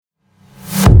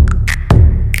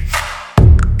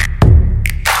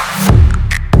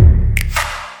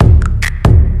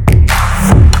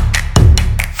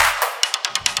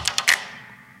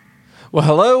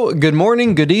Well, hello, good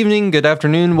morning, good evening, good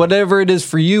afternoon, whatever it is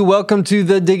for you. Welcome to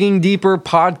the Digging Deeper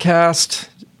podcast.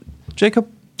 Jacob,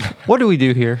 what do we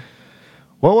do here?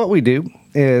 Well, what we do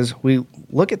is we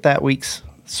look at that week's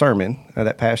sermon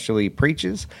that Pastor Lee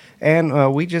preaches,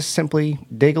 and we just simply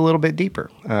dig a little bit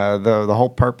deeper. The whole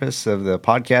purpose of the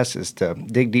podcast is to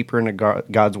dig deeper into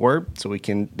God's Word so we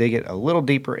can dig it a little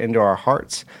deeper into our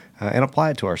hearts and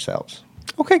apply it to ourselves.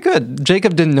 Okay, good.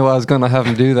 Jacob didn't know I was going to have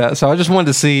him do that, so I just wanted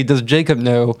to see, does Jacob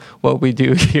know what we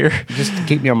do here? Just to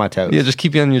keep me on my toes. Yeah, just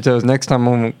keep you on your toes. Next time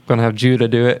I'm going to have Judah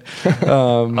do it.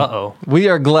 We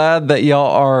are glad that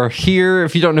y'all are here.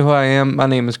 If you don't know who I am, my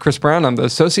name is Chris Brown. I'm the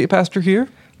associate pastor here.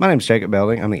 My name is Jacob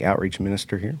Belding. I'm the outreach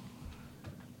minister here.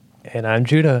 And I'm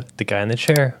Judah, the guy in the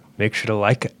chair. Make sure to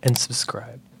like and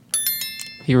subscribe.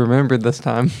 He remembered this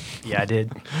time. Yeah, I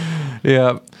did.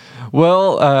 Yeah.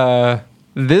 Well,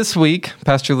 this week,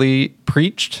 Pastor Lee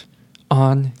preached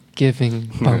on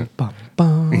giving. Bum, bum,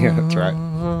 bum. Yeah, that's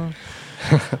right.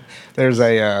 There's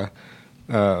a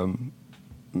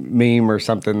meme or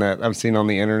something that I've seen on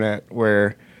the internet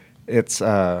where it's,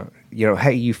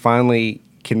 hey, you finally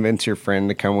convince your friend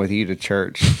to come with you to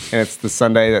church. And it's the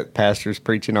Sunday that pastor's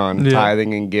preaching on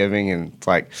tithing and giving. And it's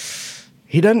like,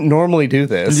 he doesn't normally do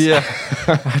this. Yeah,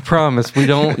 I promise. We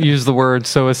don't use the word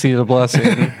sow a seed of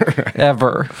blessing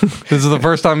ever. This is the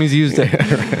first time he's used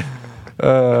it.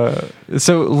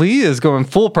 So Lee is going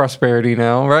full prosperity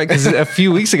now, right? Because a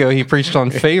few weeks ago he preached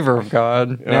on favor of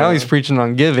God. Now he's preaching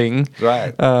on giving.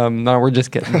 Right. No, we're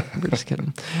just kidding. We're just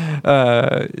kidding.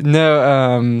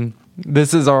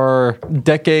 This is our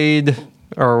decade,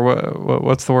 or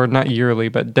what's the word? Not yearly,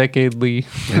 but decadely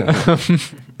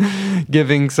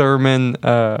giving sermon.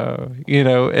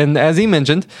 And as he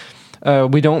mentioned,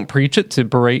 we don't preach it to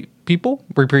berate people.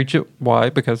 We preach it. Why?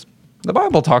 Because the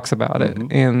Bible talks about it,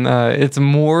 and it's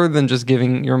more than just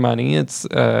giving your money. It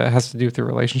has to do with your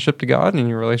relationship to God and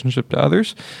your relationship to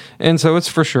others, and so it's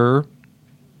for sure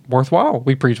worthwhile.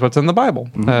 We preach what's in the Bible.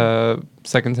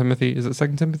 2 Timothy, is it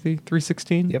 2 Timothy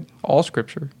 3:16? Yep. All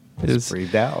Scripture is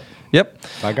breathed out. Yep.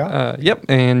 By God. Yep,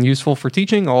 and useful for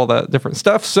teaching, all that different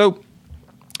stuff. So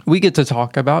we get to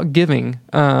talk about giving.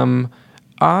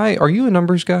 Are you a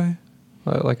numbers guy?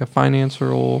 Like a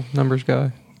financial numbers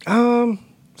guy?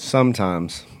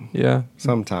 Sometimes. Yeah.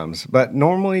 Sometimes. But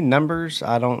normally numbers,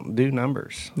 I don't do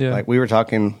numbers. Yeah. Like we were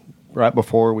talking right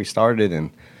before we started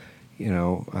and,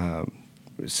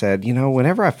 said,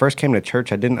 whenever I first came to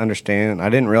church, I didn't understand. I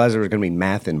didn't realize there was going to be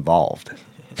math involved.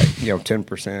 Like,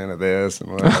 10% of this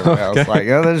and whatever else. Like,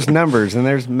 there's numbers and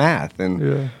there's math.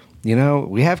 And,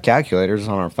 we have calculators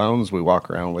on our phones we walk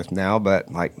around with now,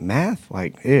 but like math,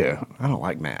 ew, I don't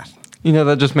like math.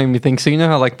 That just made me think. So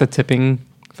how like the tipping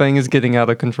thing is getting out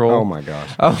of control? Oh my gosh.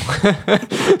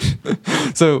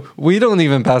 So we don't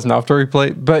even pass an offertory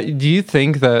plate, but do you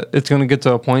think that it's going to get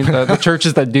to a point that the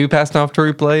churches that do pass an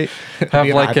offertory plate have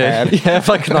like an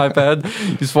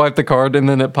iPad? You swipe the card and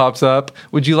then it pops up.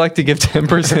 Would you like to give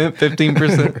 10%,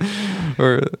 15%?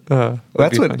 Or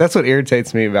that's what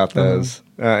irritates me about those.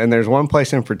 And there's one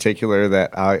place in particular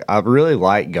that I really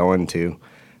like going to.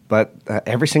 But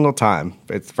every single time,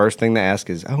 it's the first thing they ask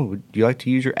is, would you like to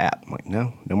use your app? I'm like,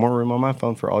 no more room on my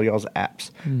phone for all y'all's apps.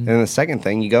 And then the second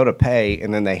thing, you go to pay,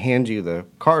 and then they hand you the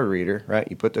card reader, right?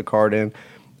 You put the card in,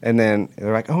 and then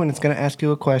they're like, and it's going to ask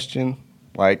you a question.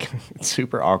 Like, it's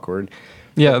super awkward.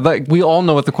 Yeah, like we all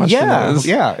know what the question is.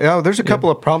 Yeah, there's a couple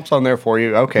of prompts on there for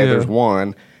you. Okay, there's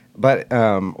one. But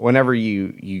whenever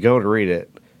you go to read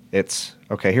it, it's,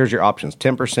 okay, here's your options,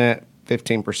 10%,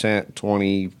 15%,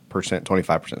 20%,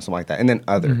 25%, something like that, and then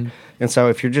other. And so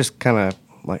if you're just kind of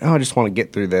like, I just want to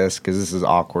get through this because this is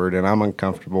awkward and I'm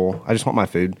uncomfortable, I just want my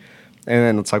food. And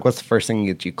then it's like, what's the first thing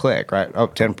that you click, right?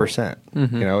 10%.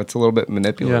 It's a little bit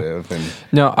manipulative. Yeah. And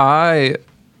now, I,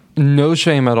 no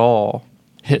shame at all,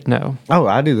 hit no. Oh,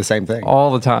 I do the same thing.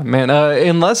 All the time, man.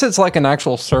 Unless it's like an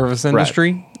actual service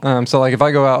industry. Right. So like if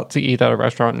I go out to eat at a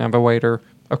restaurant and have a waiter,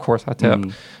 of course I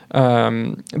tip.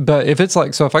 But if it's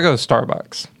like, so if I go to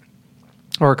Starbucks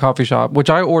or a coffee shop, which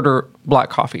I order black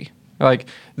coffee, like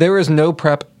there is no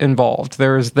prep involved.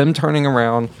 There is them turning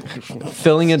around,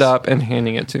 filling it up and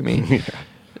handing it to me.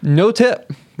 No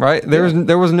tip, right?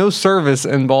 There was no service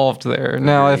involved there.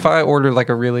 Now, if I ordered like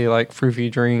a really like fruity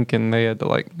drink and they had to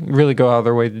like really go out of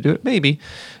their way to do it, maybe.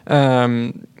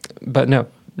 But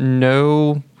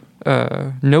no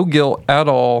guilt at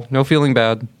all. No feeling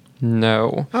bad.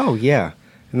 No. Oh yeah.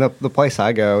 And the place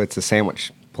I go, it's a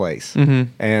sandwich place, and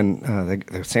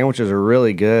the sandwiches are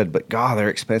really good, but God, they're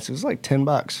expensive. It's like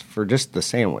 $10 for just the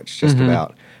sandwich, just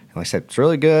about. And I said, it's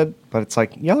really good, but it's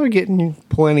like, y'all are getting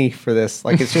plenty for this.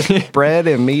 Like, it's just bread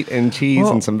and meat and cheese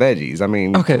and some veggies. I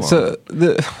mean, okay, so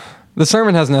the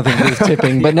sermon has nothing to do with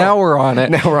tipping, but now we're on it.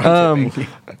 Now we're on tipping.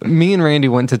 Me and Randy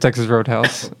went to Texas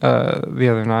Roadhouse the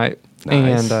other night.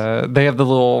 Nice. And they have the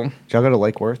little... Did y'all go to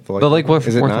Lake Worth? The Lake Worth.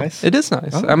 Is it nice? It is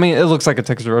nice. Oh. I mean, it looks like a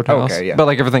Texas Roadhouse. Okay, yeah. But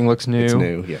like everything looks new. It's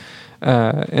new, yeah.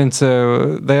 And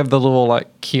so they have the little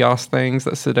like kiosk things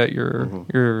that sit at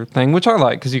your thing, which I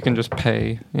like because you can just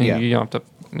pay. And Yeah. you don't have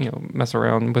to mess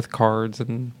around with cards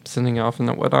and sending off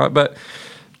and whatnot. But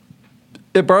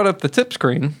it brought up the tip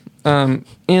screen, and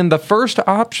the first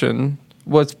option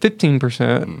was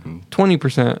 15%,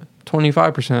 20%.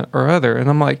 25% or other. And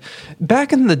I'm like,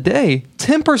 back in the day,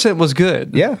 10% was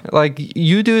good. Yeah. Like,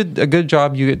 you did a good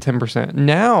job, you get 10%.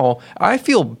 Now, I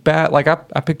feel bad. Like, I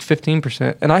picked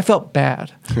 15%, and I felt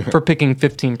bad for picking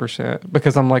 15%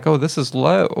 because I'm like, oh, this is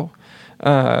low.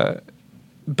 But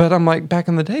I'm like, back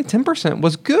in the day, 10%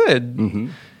 was good. Mm-hmm.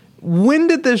 When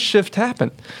did this shift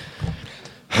happen?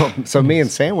 So me and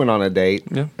Sam went on a date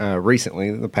Yeah.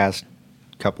 recently, the past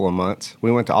couple of months. We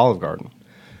went to Olive Garden.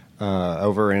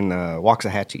 Over in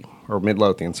Waxahachie or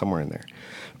Midlothian, somewhere in there.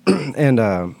 And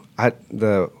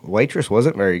the waitress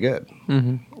wasn't very good.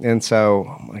 Mm-hmm. And so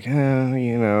I'm like,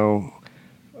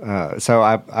 so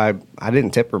I didn't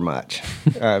tip her much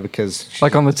because...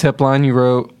 Like on the tip line, you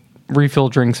wrote, refill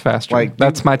drinks faster. Like,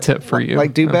 that's my tip for you.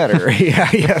 Like, do better.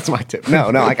 yeah, that's my tip. No,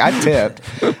 like I tipped.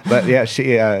 But yeah,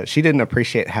 she didn't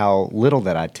appreciate how little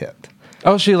that I tipped.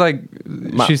 Oh, she like...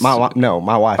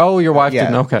 my wife. Oh, your wife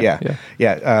yeah, didn't? Okay.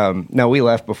 Yeah. No, we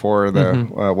left before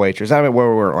the waitress. I mean, we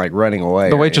weren't like running away.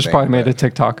 The waitress probably made a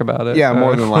TikTok about it. Yeah,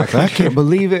 more than likely. I can't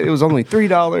believe it. It was only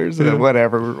 $3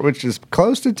 whatever, which is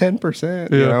close to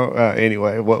 10%, you know,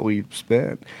 anyway, what we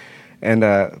spent. And,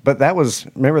 but that was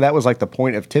like the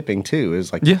point of tipping too,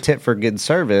 is like tip for good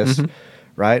service,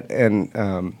 right?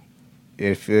 And,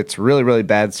 if it's really, really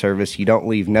bad service, you don't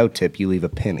leave no tip, you leave a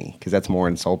penny, because that's more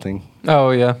insulting.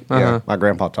 Oh, yeah. Uh-huh. Yeah, my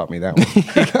grandpa taught me that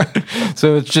one.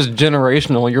 So it's just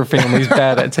generational. Your family's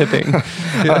bad at tipping.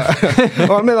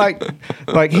 Well, I mean,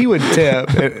 like he would tip,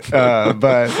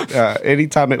 but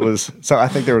anytime it was... So I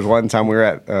think there was one time we were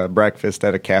at breakfast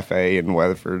at a cafe in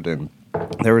Weatherford, and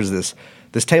there was this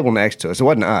table next to us. It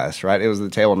wasn't us, right? It was the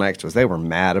table next to us. They were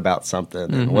mad about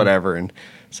something and whatever, and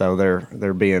so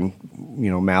they're being,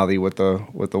 mouthy with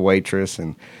the waitress,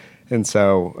 and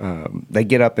so they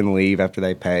get up and leave after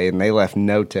they pay, and they left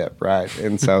no tip, right?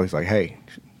 And so he's like, "Hey,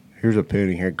 here's a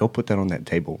penny here. Go put that on that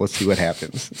table. Let's see what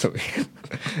happens." So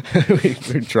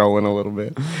we're trolling a little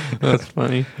bit. That's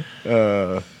funny.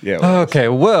 Yeah. Okay.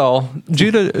 Well,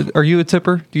 Judah, are you a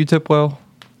tipper? Do you tip well?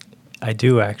 I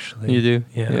do, actually. You do?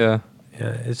 Yeah.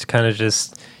 It's kind of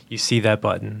just, you see that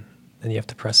button, and you have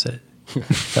to press it.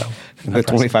 So the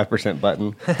 25%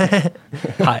 button.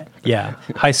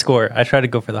 High score. I try to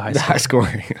go for the high score.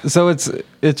 High score. So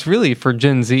it's really for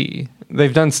Gen Z.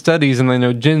 They've done studies, and they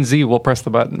know Gen Z will press the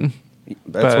button.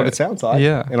 That's what it sounds like.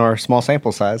 Yeah. In our small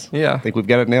sample size. Yeah. I think we've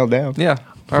got it nailed down. Yeah.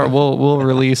 All right. We'll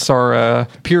release our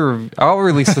I'll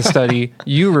release the study.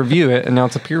 You review it, and now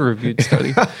it's a peer-reviewed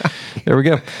study. There we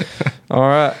go. All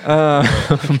right.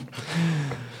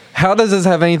 How does this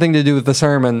have anything to do with the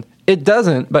sermon? It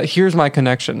doesn't, but here's my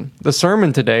connection. The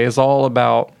sermon today is all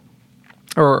about,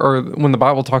 or when the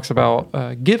Bible talks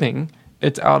about giving,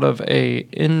 it's out of a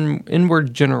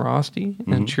inward generosity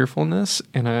and cheerfulness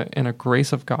and a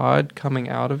grace of God coming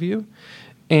out of you.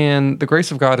 And the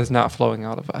grace of God is not flowing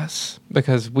out of us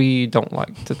because we don't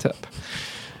like to tip.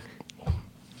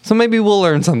 So maybe we'll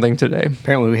learn something today.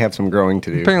 Apparently we have some growing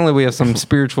to do. Apparently we have some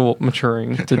spiritual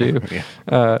maturing to do.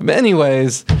 But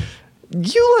anyways,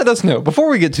 you let us know, before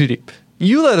we get too deep,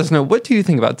 you let us know, what do you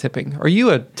think about tipping? Are you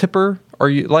a tipper? Are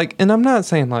you like, and I'm not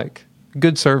saying like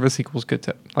good service equals good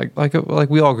tip. Like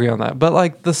we all agree on that. But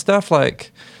like the stuff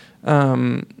like, I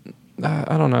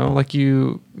don't know, like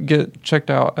you get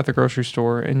checked out at the grocery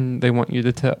store and they want you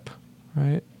to tip,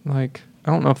 right? Like, I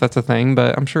don't know if that's a thing,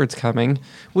 but I'm sure it's coming.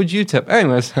 Would you tip?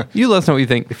 Anyways, you let us know what you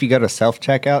think. If you go to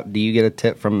self-checkout, do you get a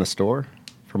tip from the store?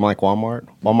 From like Walmart?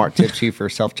 Walmart tips you for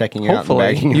self-checking out and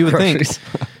bagging you your would groceries.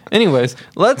 think. Anyways,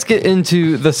 let's get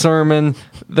into the sermon.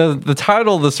 The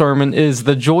title of the sermon is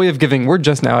The Joy of Giving. We're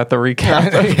just now at the recap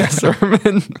of the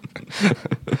sermon.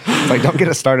 It's like, don't get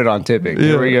us started on tipping.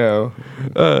 Here we go.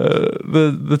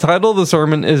 The title of the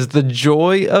sermon is The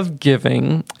Joy of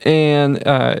Giving, and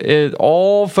it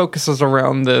all focuses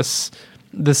around this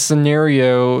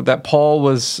scenario that Paul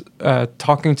was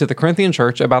talking to the Corinthian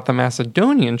church about the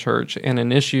Macedonian church and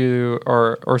an issue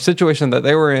or situation that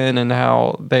they were in and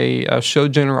how they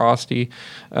showed generosity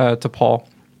to Paul.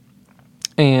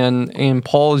 And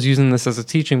Paul is using this as a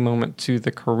teaching moment to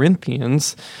the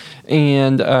Corinthians.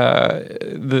 And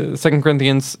the 2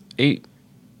 Corinthians 8,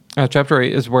 chapter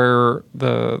 8 is where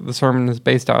the sermon is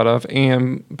based out of.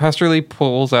 And Pastor Lee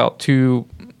pulls out 2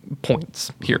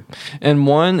 points here. And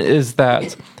one is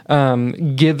that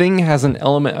giving has an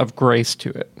element of grace to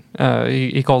it.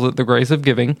 He calls it the grace of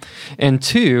giving. And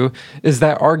 2 is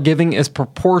that our giving is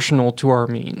proportional to our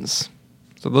means.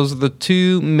 So those are the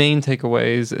 2 main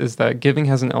takeaways, is that giving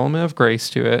has an element of grace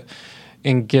to it,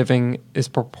 and giving is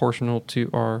proportional to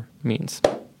our means.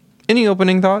 Any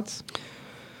opening thoughts?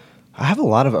 I have a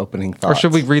lot of opening thoughts. Or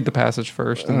should we read the passage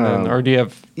first, and then, or do you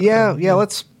have... Yeah,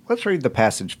 let's read the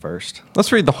passage first.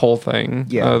 Let's read the whole thing.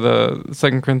 Yeah. The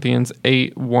 2 Corinthians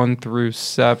 8, 1 through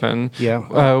 7.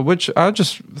 Yeah. Which I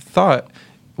just thought,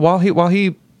 while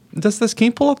he does this, can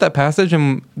you pull up that passage?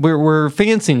 And we're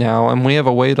fancy now, and we have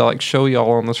a way to like show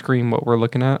y'all on the screen what we're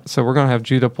looking at. So we're going to have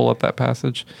Judah pull up that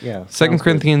passage. Yeah. 2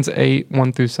 Corinthians 8,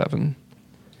 1 through 7.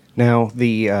 Now, do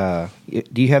you have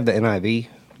the NIV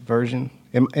version?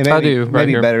 I do. Right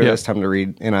Maybe here. better Yeah. this time to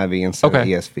read NIV instead of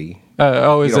ESV.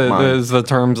 Is the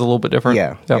terms a little bit different?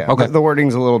 Yeah. Okay. The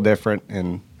wording's a little different,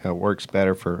 and it works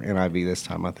better for NIV this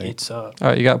time, I think. It's All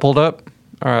right, you got it pulled up?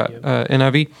 All right,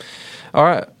 NIV. All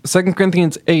right, 2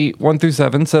 Corinthians 8, 1 through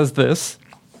 7 says this.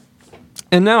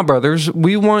 And now, brothers,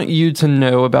 we want you to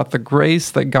know about the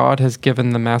grace that God has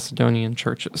given the Macedonian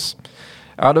churches.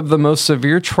 Out of the most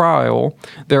severe trial,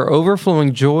 their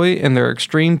overflowing joy and their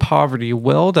extreme poverty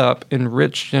welled up in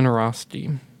rich generosity,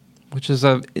 which is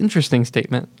an interesting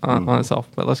statement on itself,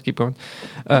 but let's keep going.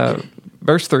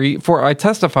 Verse 3, for I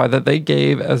testify that they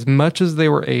gave as much as they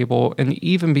were able and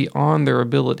even beyond their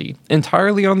ability,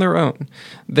 entirely on their own.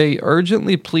 They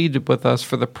urgently pleaded with us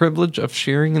for the privilege of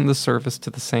sharing in the service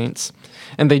to the saints.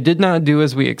 And they did not do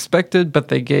as we expected, but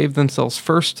they gave themselves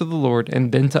first to the Lord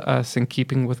and then to us in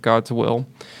keeping with God's will.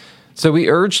 So we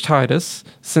urged Titus,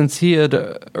 since he had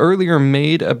earlier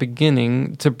made a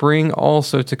beginning, to bring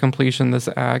also to completion this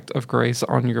act of grace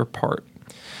on your part.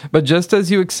 But just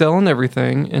as you excel in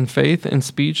everything, in faith, in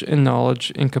speech, in knowledge,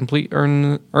 in complete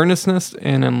earnestness,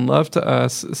 and in love to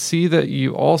us, see that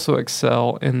you also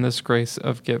excel in this grace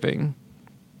of giving.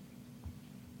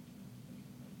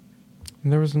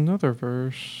 And there was another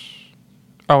verse.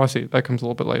 Oh, I see. That comes a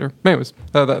little bit later. Anyways,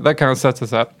 that kind of sets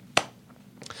us up.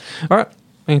 All right.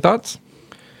 Any thoughts?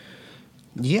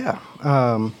 Yeah.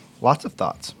 Lots of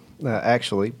thoughts,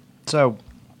 actually. So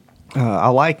I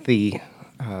like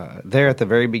there at the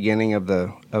very beginning of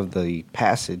the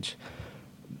passage,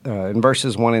 in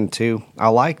verses 1 and 2, I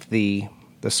like the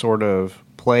sort of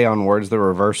play on words, the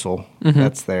reversal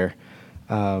that's there.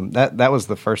 That was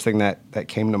the first thing that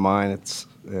came to mind. It's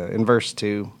in verse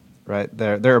 2, right?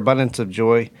 Their abundance of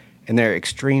joy and their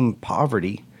extreme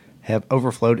poverty have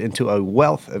overflowed into a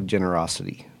wealth of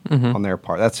generosity on their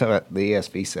part. That's what the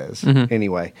ESV says,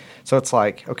 anyway. So it's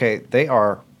like, okay, they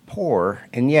are poor,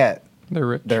 and yet they're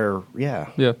rich. Yeah.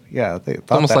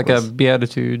 It's almost like a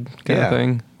beatitude kind of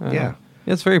thing.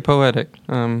 It's very poetic.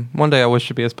 One day I wish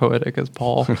to be as poetic as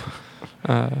Paul.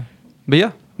 But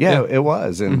yeah, it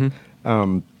was, and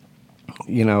I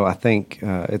think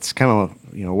it's kind of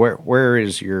where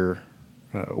is your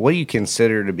what do you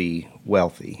consider to be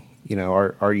wealthy?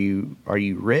 Are you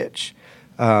rich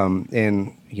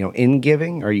in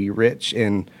giving? Are you rich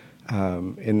in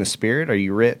the spirit? Are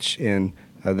you rich in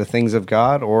the things of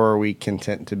God, or are we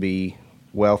content to be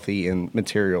wealthy in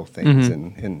material things?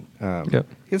 And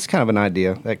it's kind of an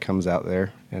idea that comes out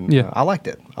there, and I liked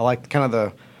it. I liked kind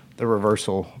of the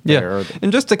reversal there. Yeah,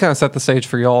 and just to kind of set the stage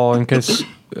for y'all, in case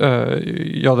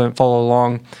y'all didn't follow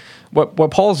along,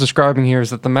 what Paul is describing here is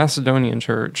that the Macedonian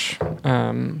church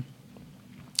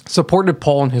supported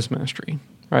Paul in his ministry,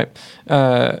 right?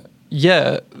 And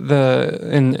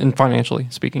financially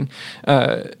speaking,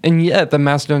 and yet the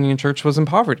Macedonian church was in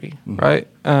poverty, right?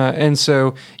 And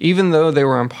so even though they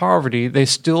were in poverty, they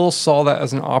still saw that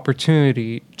as an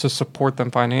opportunity to support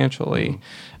them financially,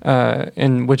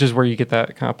 and which is where you get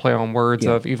that kind of play on words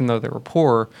of, even though they were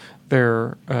poor,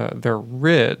 they're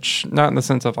rich, not in the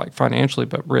sense of like financially,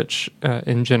 but rich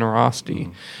in generosity.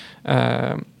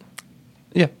 So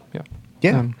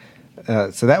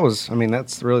that was,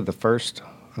 that's really the first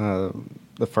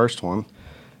one,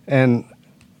 and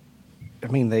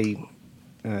they,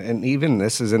 and even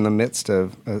this is in the midst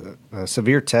of a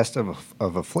severe test of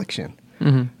affliction,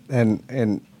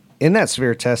 and in that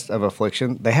severe test of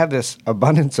affliction, they have this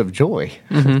abundance of joy,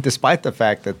 despite the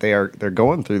fact that they're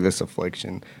going through this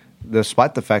affliction,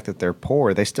 despite the fact that they're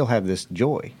poor, they still have this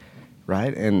joy,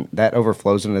 right? And that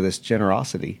overflows into this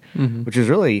generosity, which is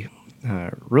really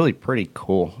really pretty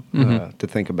cool to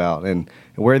think about, and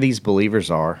where these believers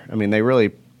are. I mean, they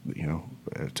really,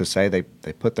 to say they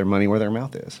put their money where their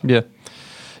mouth is. Yeah.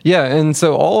 Yeah, and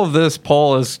so all of this,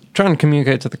 Paul is trying to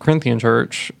communicate to the Corinthian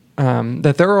church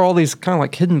that there are all these kind of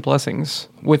like hidden blessings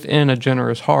within a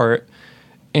generous heart.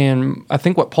 And I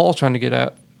think what Paul's trying to get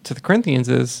at to the Corinthians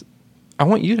is, I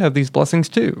want you to have these blessings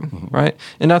too, right?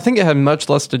 And I think it had much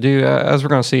less to do, as we're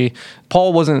going to see,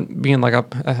 Paul wasn't being like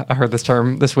I heard this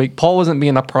term this week, Paul wasn't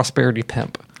being a prosperity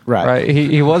pimp. Right.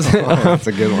 He wasn't. That's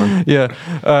a good one.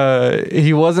 Yeah.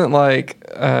 He wasn't like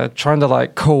trying to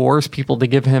like coerce people to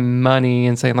give him money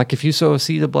and saying like, if you sow a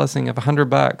seed of blessing of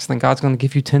 $100, then God's going to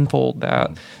give you tenfold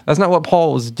that. That's not what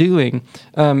Paul was doing.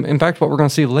 In fact, what we're going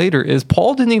to see later is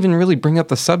Paul didn't even really bring up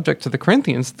the subject to the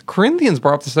Corinthians. The Corinthians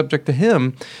brought up the subject to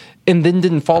him and then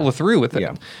didn't follow through with it.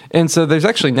 Yeah. And so there's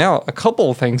actually now a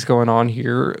couple of things going on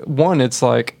here. One, it's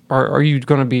like, are you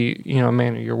going to be, a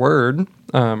man of your word?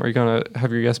 Are you going to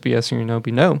have your yes be yes and your no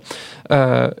be no?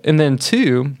 And then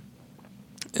two,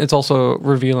 it's also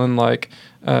revealing like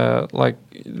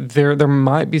there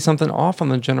might be something off on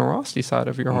the generosity side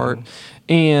of your heart.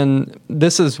 And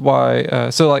this is why,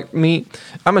 so like me,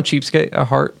 I'm a cheapskate at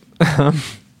heart. Are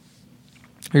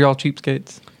y'all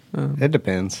cheapskates? It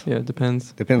depends. Yeah, it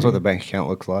depends. Depends what the bank account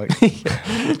looks like.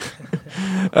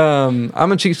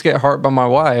 I'm a cheapskate at heart, but my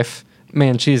wife,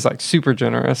 man, she's like super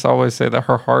generous. I always say that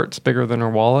her heart's bigger than her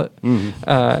wallet.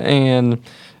 And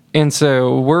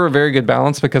so we're a very good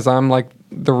balance because I'm like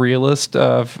the realist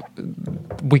of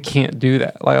we can't do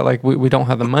that. Like we don't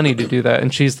have the money to do that.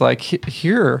 And she's like,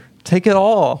 here, take it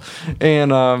all.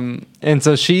 And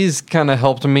so she's kind of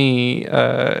helped me,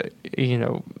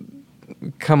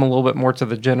 come a little bit more to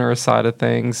the generous side of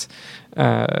things,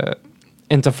 and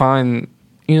to find,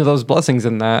 those blessings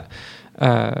in that.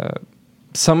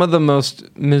 Some of the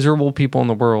most miserable people in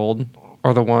the world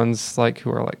are the ones like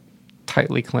who are like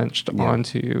tightly clenched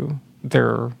onto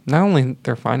their, not only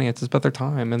their finances, but their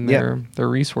time and their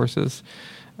resources.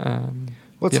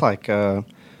 Like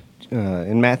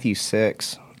in Matthew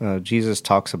 6, Jesus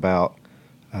talks about,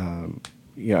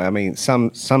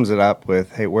 sums it up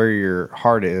with, hey, where your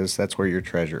heart is, that's where your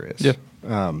treasure is. Yeah.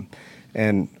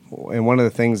 And one of the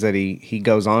things that he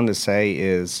goes on to say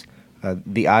is,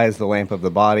 the eye is the lamp of the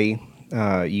body.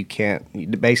 You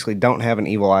basically don't have an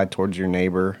evil eye towards your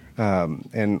neighbor.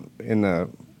 And in the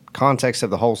context of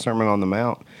the whole Sermon on the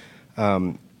Mount,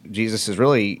 Jesus is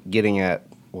really getting at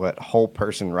what whole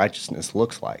person righteousness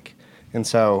looks like. And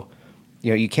so,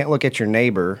 you can't look at your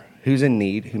neighbor who's in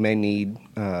need, who may need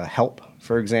help,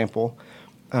 for example,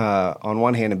 on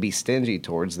one hand, and be stingy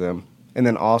towards them, and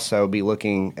then also be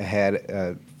looking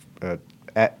ahead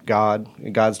at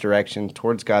God's direction,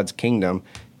 towards God's kingdom.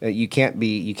 You can't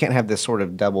have this sort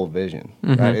of double vision.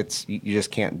 Right? You just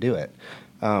can't do it.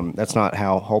 That's not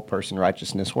how whole person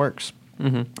righteousness works.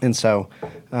 And so,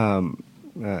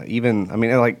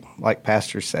 like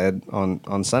Pastor said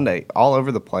on Sunday, all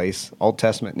over the place, Old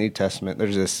Testament, New Testament,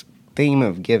 there's this theme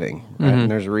of giving, right? And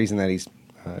there's a reason that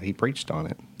he preached on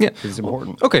it. Yeah, it's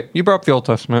important. Okay, you brought up the Old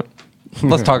Testament.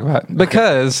 Let's talk about it,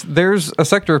 because there's a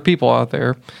sector of people out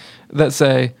there that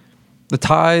say the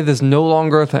tithe is no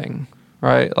longer a thing,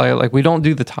 right? Like we don't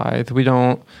do the tithe. We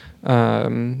don't.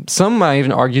 Some might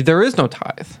even argue there is no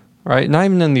tithe, right? Not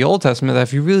even in the Old Testament. That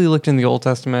if you really looked in the Old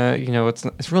Testament,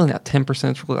 it's really not 10%.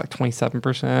 It's really like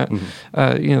 27%.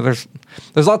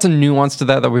 There's lots of nuance to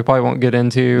that we probably won't get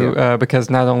into because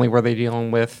not only were they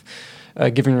dealing with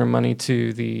giving their money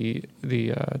to the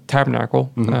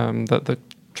tabernacle, the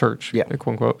church, quote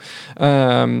unquote.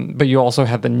 But you also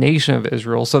had the nation of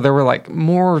Israel. So there were like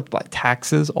more like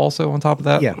taxes also on top of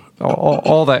that. Yeah.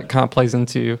 All that kind of plays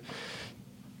into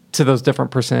those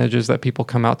different percentages that people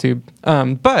come out to.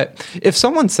 But if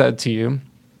someone said to you,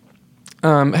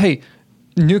 hey,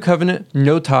 new covenant,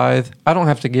 no tithe, I don't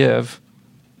have to give,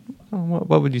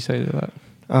 what would you say to that?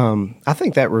 I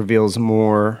think that reveals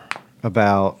more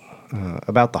about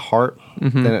the heart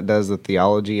than it does the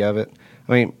theology of it.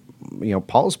 I mean,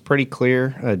 Paul's pretty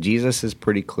clear. Jesus is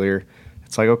pretty clear.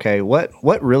 It's like, okay, what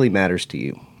really matters to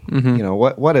you?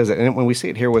 What is it? And when we see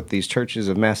it here with these churches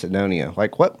of Macedonia,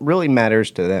 like what really matters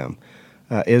to them?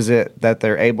 Is it that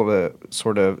they're able to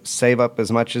sort of save up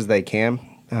as much as they can,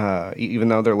 even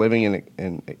though they're living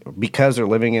because they're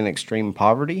living in extreme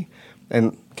poverty,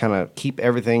 and kind of keep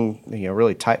everything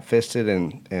really tight-fisted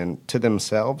and to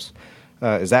themselves?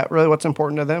 Is that really what's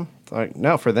important to them? Like,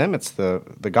 no, for them it's the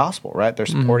gospel, right? They're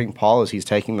supporting Paul as he's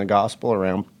taking the gospel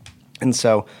around, and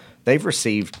so they've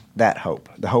received that hope,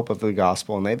 the hope of the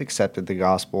gospel, and they've accepted the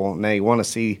gospel, and they want to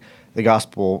see the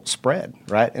gospel spread,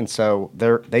 right? And so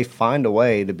they find a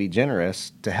way to be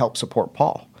generous to help support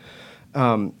Paul.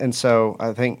 And so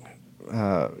I think,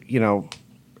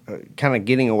 kind of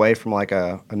getting away from like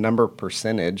a number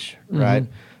percentage, right?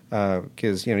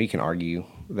 Because, you can argue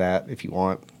that if you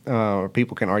want, or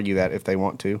people can argue that if they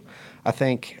want to. I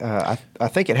think I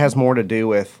think it has more to do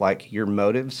with like your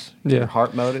motives, your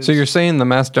heart motives. So you're saying the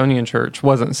Macedonian church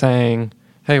wasn't saying,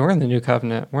 hey, we're in the new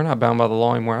covenant. We're not bound by the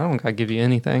law anymore. I don't got to give you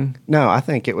anything. No, I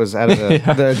think it was out of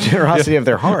the generosity of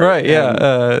their heart. Right, yeah.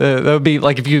 That would be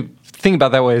like, if you think about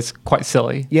it that way, it's quite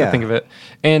silly to think of it.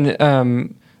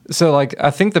 And so like,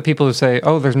 I think the people who say,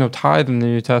 oh, there's no tithe in the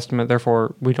New Testament,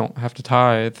 therefore we don't have to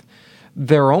tithe,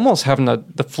 they're almost having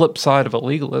the flip side of a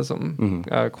legalism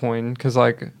coin. Because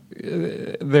like,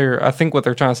 I think what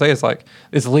they're trying to say is like,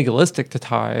 it's legalistic to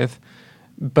tithe,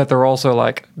 but they're also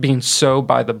like being so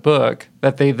by the book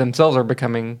that they themselves are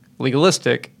becoming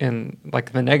legalistic in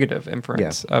like the negative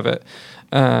inference of it.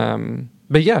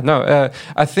 But yeah, no,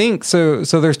 I think so.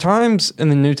 So there's times in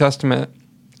the New Testament.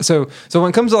 So when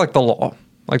it comes to like the law,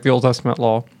 like the Old Testament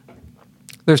law,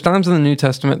 there's times in the New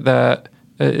Testament that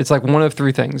it's like one of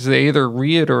three things. They either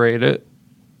reiterate it,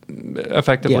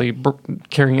 effectively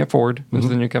carrying it forward into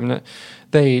the New Covenant.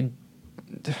 They,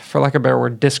 for lack of a better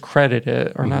word, discredit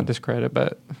it, or not discredit,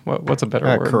 but what's a better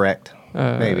word? Correct.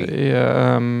 Maybe.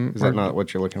 Yeah. Is that not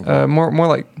what you're looking for? More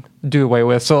like do away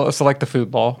with. So like the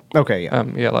food law. Okay.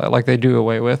 Yeah. Like they do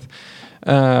away with.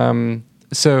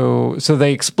 So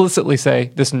they explicitly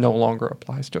say this no longer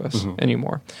applies to us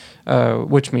anymore,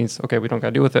 which means, okay, we don't got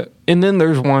to deal with it. And then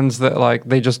there's ones that like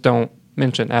they just don't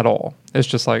mention at all. It's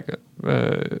just like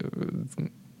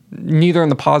neither in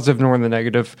the positive nor in the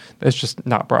negative. It's just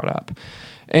not brought up.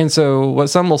 And so what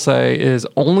some will say is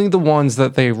only the ones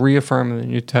that they reaffirm in the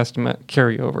New Testament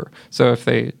carry over. So if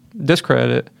they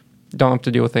discredit it, don't have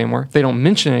to deal with it anymore. If they don't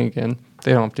mention it again,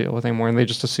 they don't have to deal with it anymore, and they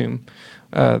just assume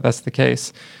that's the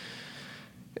case.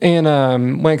 And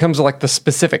when it comes to like the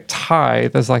specific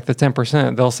tithe, as like the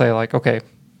 10%, they'll say like, okay,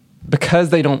 because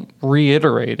they don't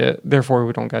reiterate it, therefore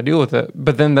we don't got to deal with it.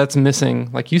 But then that's missing,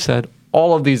 like you said,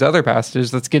 all of these other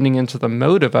passages that's getting into the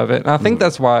motive of it. And I think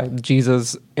that's why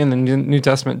Jesus in the New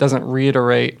Testament doesn't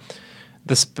reiterate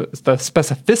the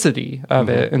specificity of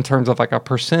it in terms of like a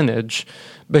percentage,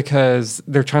 because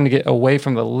they're trying to get away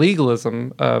from the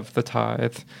legalism of the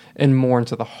tithe and more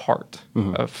into the heart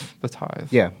of the tithe.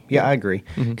 Yeah, I agree.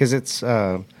 Because it's,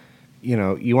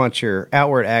 you want your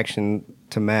outward action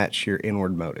to match your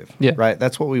inward motive, right?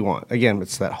 That's what we want. Again,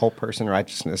 it's that whole person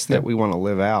righteousness that we want to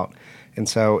live out. And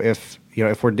so if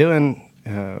we're doing,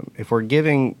 if we're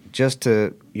giving just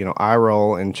to, eye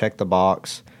roll and check the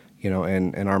box,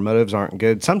 and our motives aren't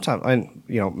good, sometimes, and,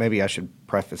 maybe I should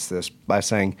preface this by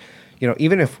saying,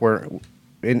 even if we're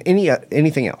in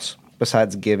anything else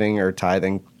besides giving or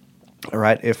tithing, all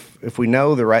right, if we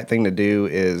know the right thing to do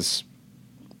is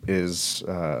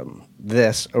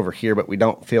this over here, but we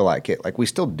don't feel like it, like we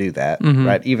still do that,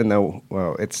 right? Even though,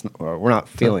 we're not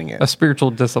feeling it. A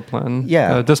spiritual discipline.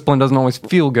 Yeah. Discipline doesn't always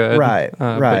feel good. Right.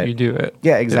 But you do it.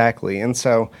 Yeah, exactly. And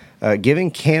so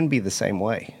giving can be the same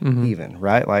way, even,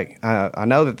 right? Like I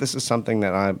know that this is something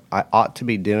that I ought to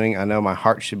be doing. I know my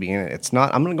heart should be in it. It's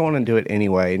not, I'm going to go on and do it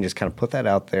anyway and just kind of put that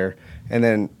out there. And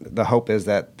then the hope is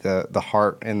that the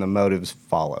heart and the motives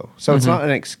follow. So it's not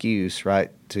an excuse, right,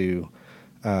 to...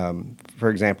 for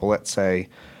example, let's say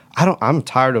I'm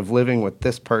tired of living with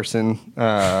this person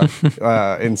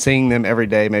and seeing them every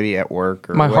day, maybe at work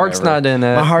or my whatever. heart's not in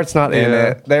it. My heart's not in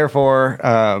it. Therefore,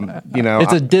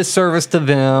 it's a disservice to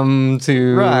them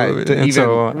to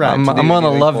I'm going to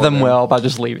love them well by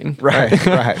just leaving. Right.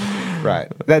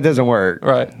 That doesn't work.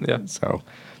 Right. Yeah. So,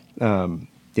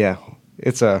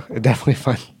 it's definitely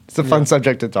fun. It's a fun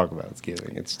subject to talk about. It's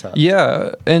giving. It's tough.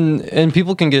 Yeah, and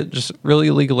people can get just really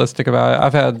legalistic about it.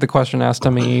 I've had the question asked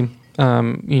to me,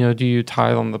 do you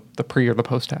tithe on the pre or the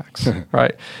post tax,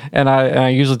 right? And I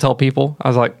usually tell people, I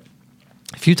was like,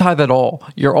 if you tithe at all,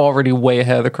 you're already way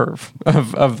ahead of the curve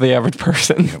of the average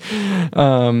person.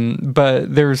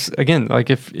 But there's, again, like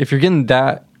if you're getting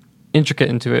that intricate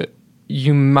into it,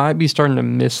 you might be starting to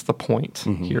miss the point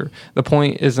here. The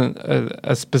point isn't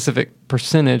a specific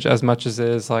percentage as much as it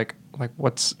is like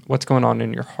what's going on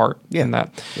in your heart in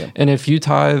that. Yeah. And if you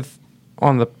tithe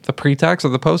on the pre-tax or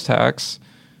the post-tax,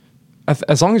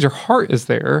 as long as your heart is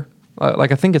there,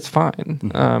 like I think it's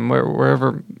fine,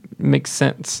 wherever makes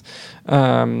sense.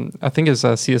 I think it's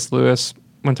C.S. Lewis,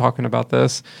 when talking about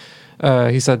this,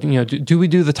 he said, do we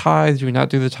do the tithe? Do we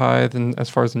not do the tithe? And as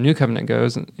far as the new covenant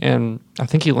goes, and I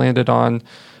think he landed on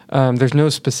there's no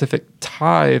specific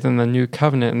tithe in the new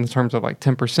covenant in terms of like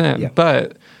 10%,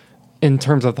 but in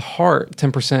terms of the heart,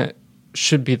 10%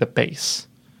 should be the base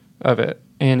of it.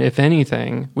 And if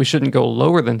anything, we shouldn't go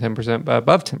lower than 10%, but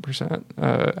above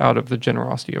 10% out of the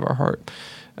generosity of our heart.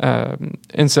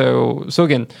 And so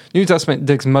again, New Testament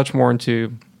digs much more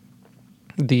into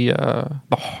the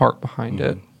heart behind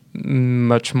it,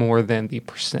 much more than the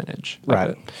percentage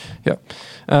of it. Yeah.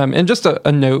 And just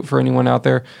a note for anyone out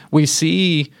there, we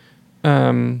see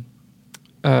not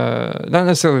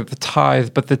necessarily the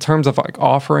tithe, but the terms of like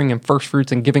offering and first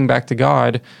fruits and giving back to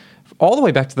God all the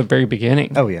way back to the very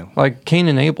beginning. Oh, yeah. Like Cain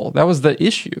and Abel. That was the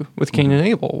issue with Cain and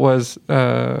Abel, was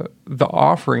the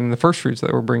offering, the first fruits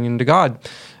that we're bringing to God.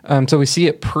 So we see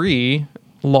it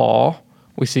pre-law,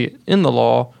 we see it in the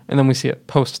law, and then we see it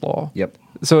post-law. Yep.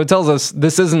 So it tells us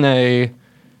this isn't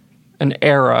an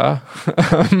era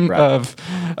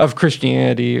of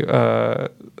Christianity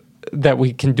that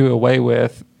we can do away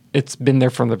with. It's been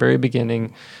there from the very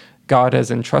beginning. God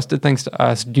has entrusted things to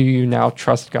us. Do you now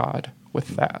trust God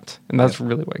with that? And that's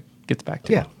really what it gets back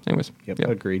to. Yeah. Anyways. Yep.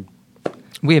 Agreed.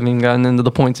 We haven't even gotten into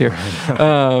the points here.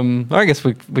 I guess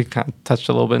we kind of touched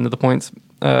a little bit into the points.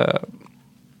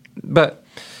 But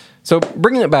so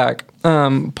bringing it back,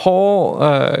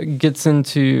 Paul gets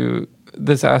into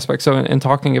this aspect. So in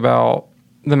talking about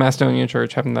the Macedonian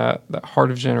church having that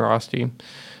heart of generosity,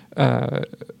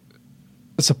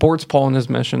 supports Paul in his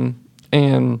mission,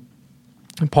 and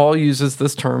Paul uses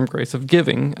this term, grace of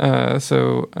giving.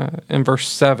 So in verse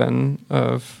 7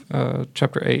 of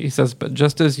chapter 8, he says, "But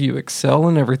just as you excel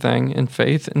in everything, in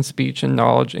faith, in speech, in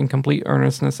knowledge, in complete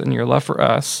earnestness, in your love for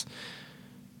us,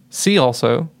 see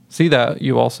that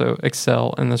you also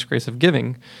excel in this grace of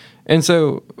giving." And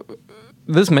so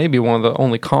this may be one of the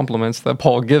only compliments that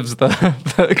Paul gives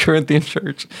the Corinthian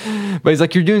church. But he's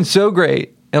like, you're doing so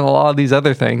great in a lot of these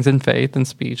other things, in faith, and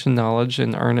speech, and knowledge,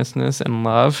 and earnestness, and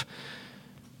love.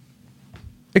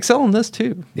 Excel in this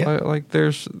too. Yeah. Like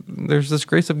there's this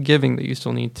grace of giving that you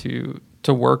still need to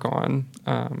work on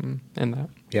in that.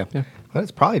 Yeah. Well,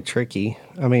 it's probably tricky.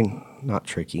 I mean, not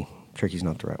tricky. Tricky's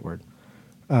not the right word.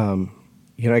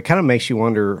 It kind of makes you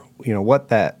wonder, what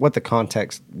the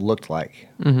context looked like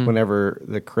whenever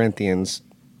the Corinthians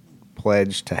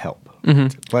pledged to help.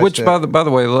 Which, by the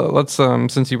way, let's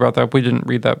since you brought that up, we didn't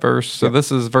read that verse. So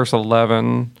this is verse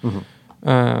 11.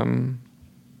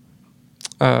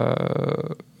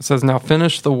 It says, "Now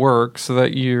finish the work so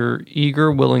that your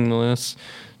eager willingness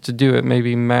to do it may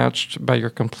be matched by your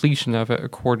completion of it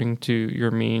according to your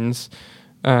means."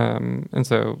 And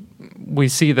so we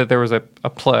see that there was a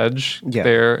pledge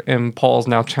there, and Paul's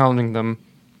now challenging them.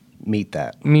 Meet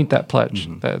that pledge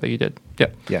that you did. Yeah.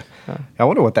 Yeah. I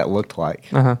wonder what that looked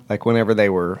like. Like whenever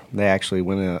they actually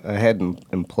went ahead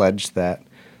and pledged that.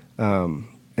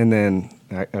 And then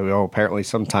apparently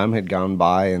some time had gone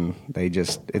by, and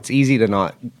it's easy to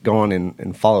not go on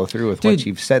and follow through with what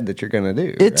you've said that you're going to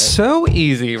do. It's so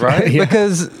easy, right?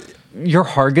 Because your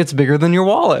heart gets bigger than your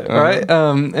wallet, right?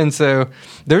 And so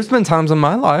there's been times in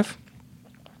my life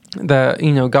that,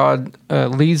 God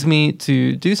leads me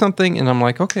to do something, and I'm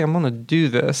like, okay, I'm going to do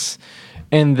this.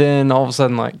 And then all of a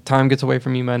sudden, like, time gets away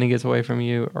from you, money gets away from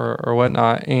you, or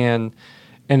whatnot. And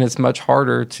it's much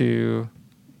harder to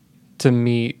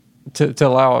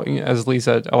allow, as Lee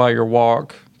said, allow your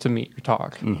walk to meet your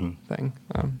talk thing.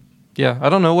 I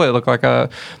don't know what it looked like.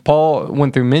 Paul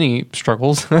went through many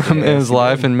struggles in his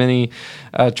life and many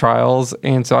trials.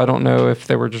 And so I don't know if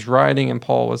they were just writing and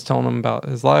Paul was telling them about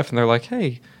his life, and they're like,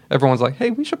 everyone's like,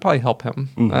 hey, we should probably help him.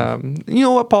 You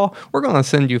know what, Paul? We're going to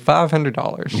send you $500.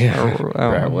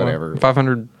 Or, whatever.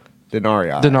 500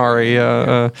 denarii.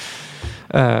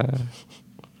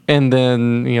 And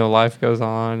then, life goes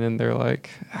on, and they're like,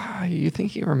 you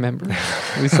think he remembers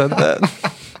we said that?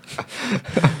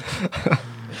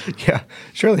 Yeah,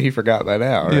 surely he forgot that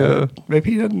out. Right? Yeah.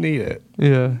 Maybe he doesn't need it.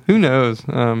 Yeah, who knows?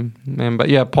 But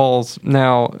yeah, Paul's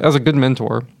now, as a good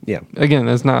mentor, again,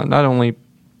 it's not only,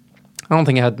 I don't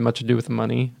think it had much to do with the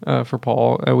money for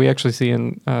Paul. We actually see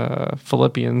in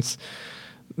Philippians,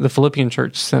 the Philippian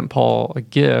church sent Paul a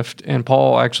gift, and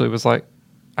Paul actually was like,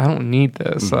 I don't need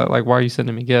this. Like, why are you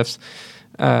sending me gifts?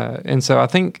 And so I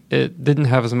think it didn't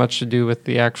have as much to do with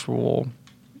the actual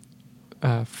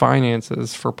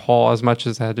finances for Paul as much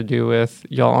as it had to do with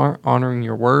y'all aren't honoring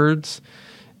your words,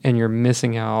 and you're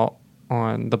missing out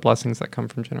on the blessings that come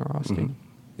from generosity.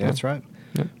 Yeah, that's right.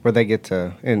 Yeah. Where they get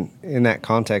to, in that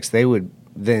context, they would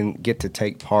then get to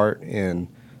take part in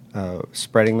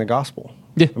spreading the gospel.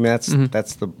 Yeah, I mean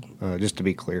that's the just to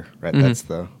be clear, right? That's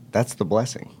the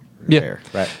blessing. There,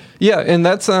 right. Yeah, and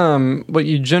that's what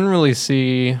you generally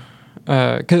see,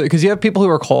 because you have people who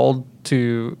are called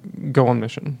to go on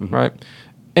mission, right?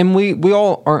 And we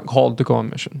all aren't called to go on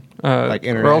mission, like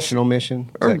international mission.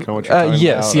 Is that kind of what you're talking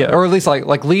yes, about? Or at least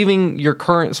like leaving your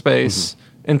current space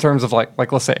in terms of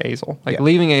like let's say Azel, like Yeah.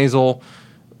 leaving Azel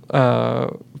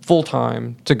full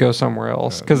time to go somewhere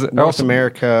else because North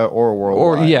America or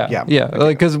worldwide. or yeah,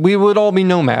 like because we would all be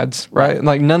nomads, right?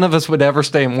 Like none of us would ever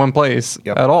stay in one place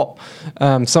Yep. at all.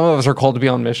 Some of us are called to be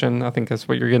on mission. I think that's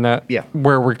what you're getting at. Yeah.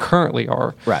 Where we currently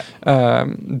are. Right.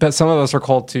 But some of us are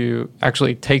called to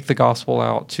actually take the gospel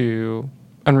out to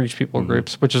unreached people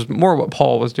groups, which is more what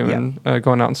Paul was doing,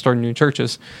 going out and starting new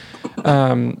churches.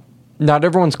 Not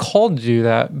everyone's called to do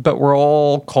that, but we're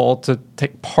all called to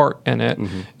take part in it.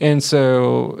 And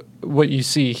so what you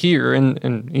see here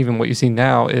and even what you see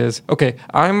now is, okay,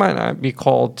 I might not be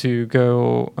called to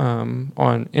go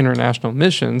on international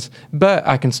missions, but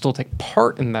I can still take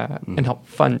part in that and help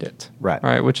fund it.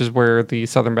 Right. Which is where the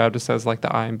Southern Baptist says like the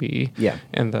IMB Yeah.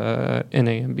 and the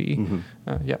NAMB.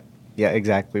 Yeah,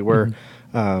 exactly.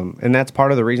 And that's part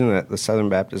of the reason that the Southern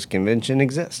Baptist Convention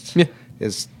exists. Yeah.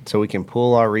 Is so we can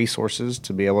pool our resources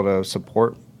to be able to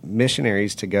support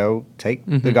missionaries to go take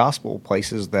the gospel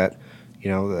places that,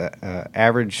 the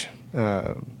average,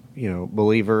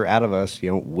 believer out of us,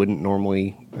 wouldn't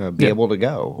normally be able to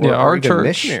go. Or Our even church,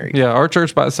 missionaries. our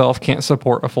church by itself can't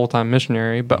support a full-time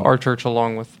missionary, but our church,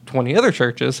 along with 20 other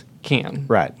churches, can.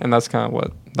 Right. And that's kind of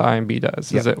what the IMB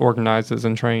does, is Yep. it organizes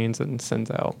and trains and sends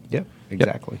out. Yep,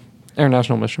 exactly.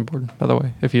 International Mission Board, by the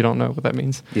way, if you don't know what that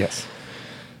means. Yes.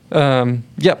 And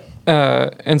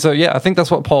so, I think that's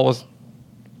what Paul was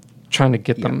trying to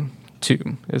get them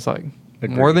to, is like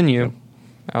more than you,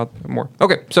 out more.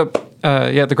 Okay, so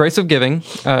the grace of giving,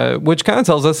 which kind of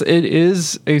tells us it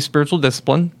is a spiritual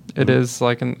discipline. It is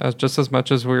like just as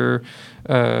much as we're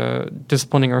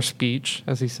disciplining our speech,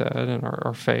 as he said, and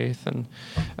our faith and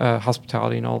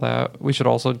hospitality and all that. We should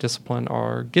also discipline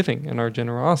our giving and our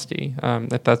generosity.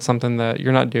 If that's something that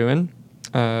you're not doing,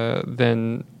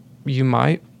 then you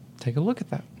might take a look at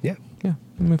that. Yeah. Yeah,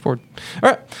 move forward. All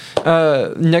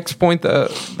right. Next point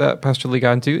that Pastor Lee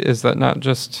got into is that not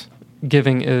just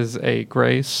giving is a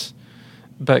grace,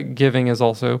 but giving is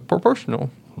also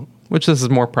proportional, which this is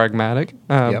more pragmatic.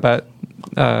 But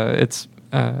it's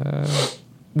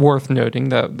worth noting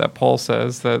that Paul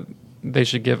says that they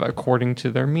should give according to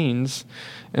their means.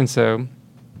 And so,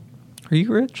 are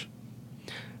you rich?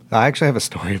 I actually have a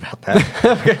story about that.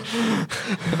 Okay.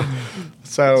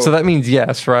 So that means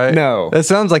yes, right? No. It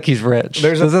sounds like he's rich.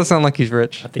 Does that sound like he's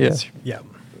rich? I think it's, yeah.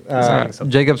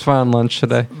 Jacob's finding lunch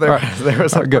today. There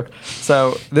was go.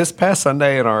 So this past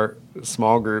Sunday in our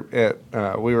small group,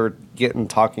 we were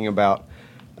talking about,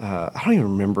 I don't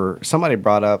even remember, somebody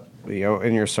brought up,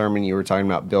 in your sermon you were talking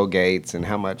about Bill Gates and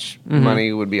how much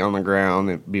money would be on the ground.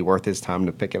 It'd be worth his time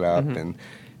to pick it up. And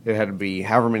it had to be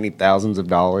however many thousands of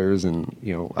dollars, and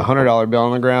 $100 bill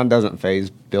on the ground doesn't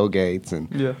faze Bill Gates,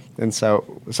 and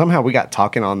so somehow we got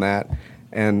talking on that,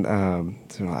 and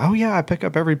I pick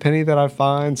up every penny that I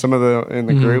find. Some of the in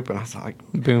the group, and I was like,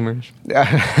 boomers.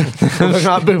 They're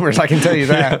not boomers, I can tell you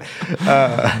that.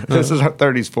 This is our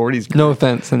 30s, 40s. Group. No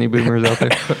offense, any boomers out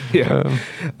there.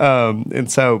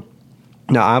 And so.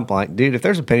 No, I'm like, dude, if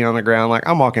there's a penny on the ground, like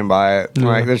I'm walking by it.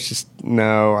 Like there's just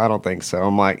no, I don't think so.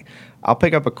 I'm like, I'll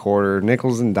pick up a quarter,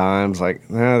 nickels and dimes. Like,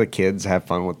 the kids have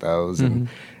fun with those, and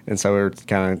so we were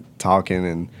kind of talking,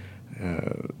 and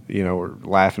we're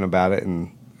laughing about it,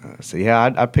 and so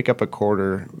I'd pick up a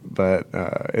quarter, but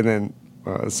and then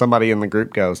somebody in the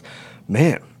group goes,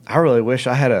 man, I really wish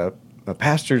I had a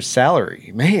pastor's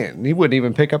salary. Man, he wouldn't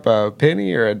even pick up a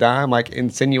penny or a dime, like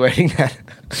insinuating that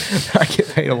I get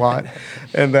paid a lot.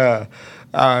 And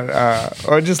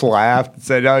I just laughed and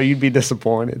said, "Oh, you'd be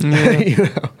disappointed."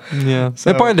 Yeah.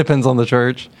 So, it probably depends on the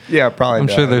church. Yeah, probably. I'm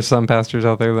sure there's some pastors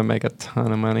out there that make a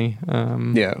ton of money.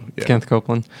 Kenneth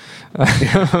Copeland.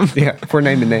 If we're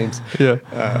naming names. Yeah.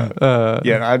 I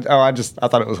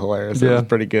thought it was hilarious. It was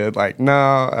pretty good. Like,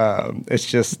 no, it's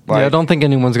just like, I don't think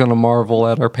anyone's going to marvel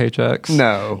at our paychecks.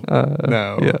 No.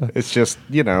 Yeah. It's just,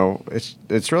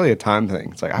 it's really a time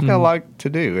thing. It's like, I've got a lot to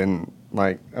do, and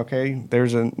like, okay,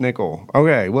 there's a nickel.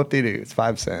 Okay, whoop-de-doo, it's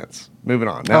 5 cents. Moving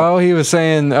on. Now, he was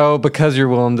saying, because you're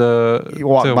willing to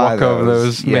walk over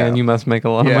those, man, you must make a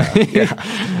lot of money.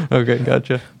 Yeah. Okay,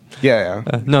 gotcha. Yeah.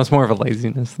 No, it's more of a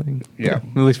laziness thing. Yeah.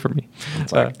 At least for me.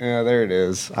 It's like, there it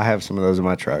is. I have some of those in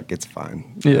my truck. It's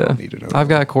fine. Yeah. I don't need another I've one.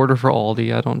 got a quarter for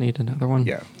Aldi. I don't need another one.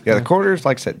 Yeah. The quarters,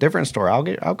 like I said, different store. I'll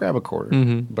grab a quarter.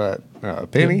 But a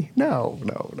penny? No.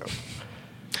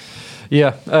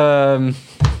 Yeah.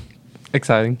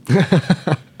 Exciting.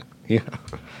 Yeah.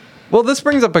 Well, this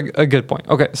brings up a good point.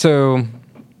 Okay, so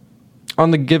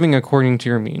on the giving according to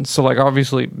your means. So, like,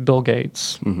 obviously, Bill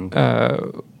Gates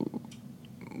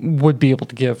would be able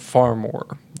to give far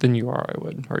more than you or I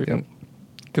would, or even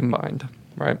combined,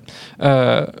 right?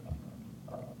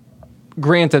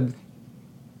 granted,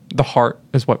 the heart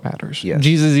is what matters. Yes.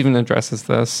 Jesus even addresses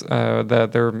this, that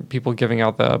there are people giving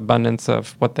out the abundance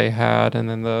of what they had, and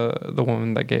then the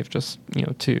woman that gave just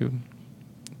 2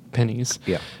 pennies,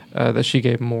 that she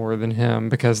gave more than him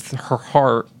because her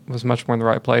heart was much more in the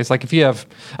right place. Like if you have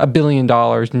 $1 billion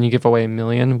and you give away $1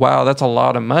 million, wow, that's a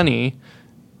lot of money.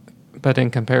 But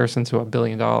in comparison to $1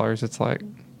 billion, it's like,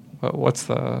 what's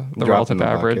the relative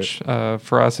average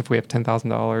for us? If we have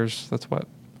 $10,000, that's what,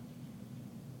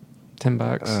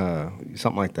 $10,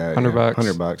 something like that. $100,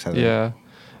 $100. I think. Yeah,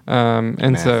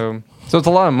 and so it's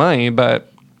a lot of money,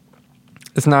 but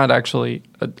it's not actually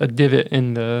a divot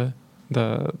in the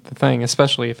thing,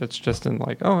 especially if it's just in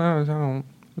like,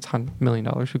 it's $100 million.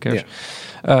 Who cares?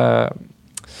 Yeah.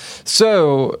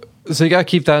 So you got to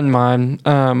keep that in mind.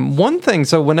 One thing,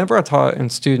 so whenever I taught in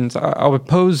students, I would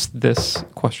pose this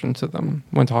question to them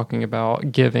when talking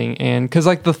about giving, and because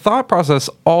like the thought process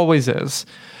always is,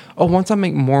 once I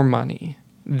make more money,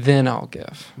 then I'll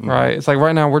give, right? It's like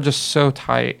right now we're just so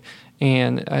tight,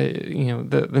 and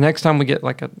the next time we get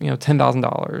like a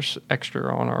 $10,000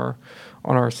 extra on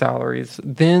our salaries,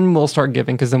 then we'll start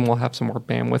giving because then we'll have some more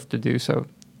bandwidth to do so,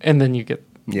 and then you get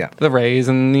the raise,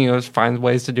 and just find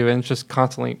ways to do it. And it's just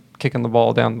constantly kicking the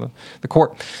ball down the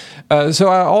court. So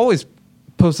I always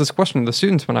pose this question to the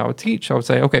students when I would teach. I would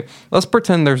say, okay, let's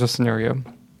pretend there's a scenario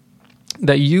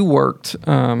that you worked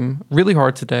really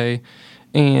hard today,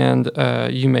 and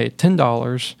you made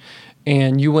 $10,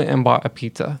 and you went and bought a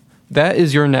pizza. That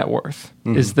is your net worth,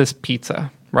 is this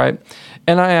pizza, right?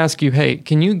 And I ask you, hey,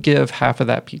 can you give half of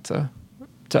that pizza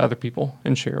to other people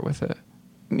and share with it?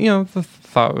 The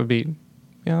thought would be,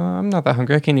 I'm not that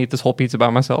hungry. I can't eat this whole pizza by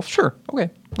myself. Sure. Okay,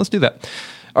 let's do that.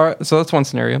 All right, so that's one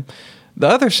scenario. The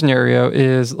other scenario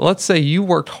is, let's say you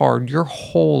worked hard your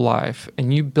whole life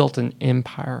and you built an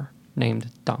empire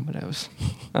named Domino's.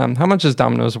 How much is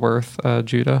Domino's worth,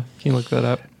 Judah? Can you look that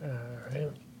up? Right.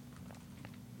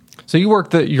 So you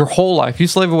worked your whole life. You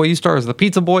slave away. You start as the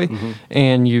pizza boy,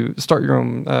 and you start your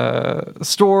own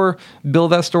store,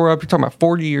 build that store up. You're talking about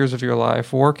 40 years of your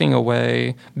life working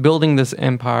away, building this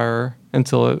empire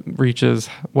until it reaches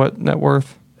what net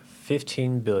worth?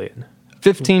 $15 billion.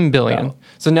 $15 billion. Wow.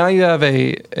 So now you have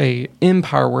a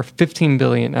empire worth $15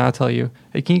 billion. And I tell you,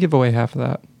 hey, can you give away half of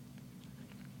that?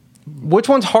 Which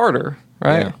one's harder,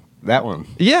 right? Yeah, that one.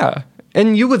 Yeah.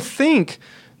 And you would think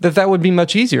that would be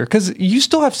much easier because you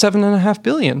still have $7.5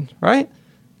 billion, right?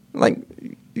 Like,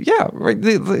 yeah, right.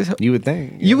 You would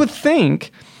think. Yeah. You would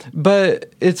think,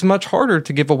 but it's much harder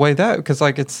to give away that because,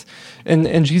 like, it's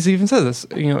and Jesus even says this.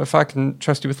 If I can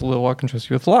trust you with a little, I can trust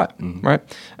you with a lot, right?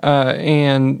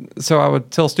 And so I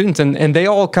would tell students, and they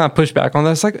all kind of push back on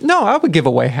that. It's like, no, I would give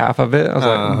away half of it. I was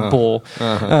like, bull.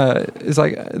 It's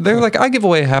like they're like, I give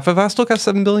away half of it. I still got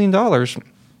 $7 billion.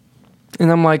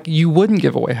 And I'm like, you wouldn't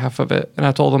give away half of it. And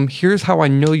I told them, here's how I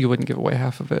know you wouldn't give away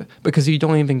half of it. Because you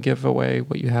don't even give away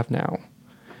what you have now.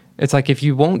 It's like, if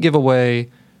you won't give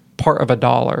away part of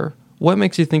 $1, what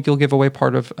makes you think you'll give away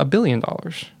part of $1 billion,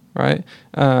 right?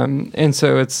 And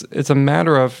so it's a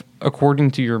matter of,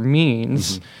 according to your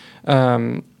means,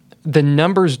 the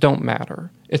numbers don't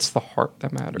matter. It's the heart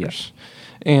that matters. Yes.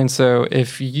 And so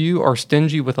if you are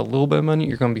stingy with a little bit of money,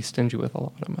 you're going to be stingy with a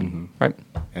lot of money, right?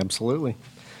 Absolutely.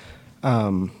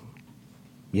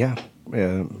 Yeah. I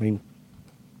mean,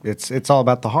 it's all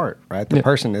about the heart, right? The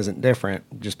person isn't different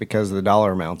just because the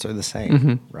dollar amounts are the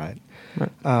same, right?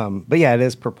 But yeah, it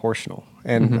is proportional.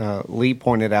 And Lee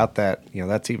pointed out that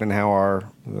that's even how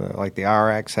the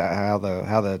IRS,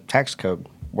 how the tax code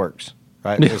works,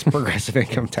 right? It's progressive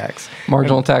income tax,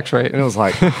 marginal tax rate. And it was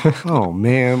like, oh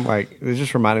man, like it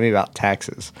just reminded me about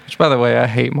taxes. Which, by the way, I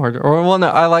hate marginal. Well, no,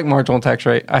 I like marginal tax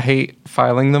rate. I hate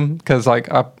filing them because,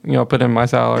 like, I put in my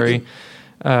salary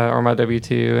or my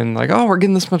W-2, and like, we're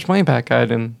getting this much money back out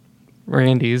in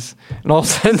Randy's, and all of a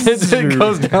sudden it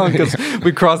goes down because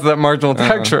we crossed that marginal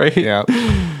tax rate. Yeah.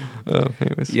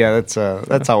 Anyways. Yeah,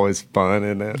 that's always fun,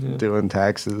 isn't it? Doing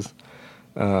taxes.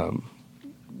 Oh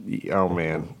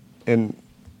man. And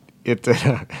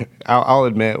I'll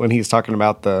admit, when he's talking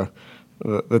about the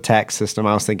tax system,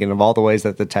 I was thinking of all the ways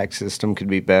that the tax system could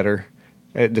be better.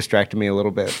 It distracted me a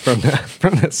little bit from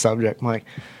that subject. I'm like,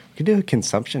 we could do a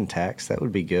consumption tax. That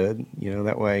would be good.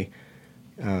 That way,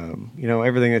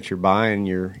 everything that you're buying,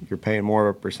 you're paying more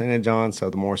of a percentage on. So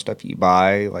the more stuff you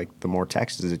buy, like the more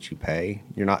taxes that you pay,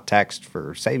 you're not taxed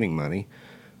for saving money.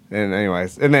 And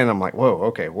anyways, and then I'm like, whoa,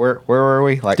 okay, where were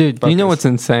we? Like, dude, you know what's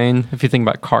insane? If you think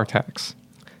about car tax.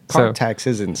 Car tax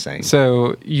is insane.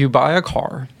 So you buy a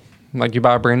car, like you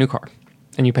buy a brand new car,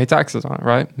 and you pay taxes on it,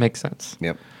 right? Makes sense.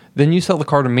 Yep. Then you sell the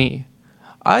car to me.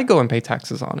 I go and pay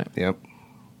taxes on it. Yep.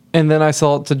 and then I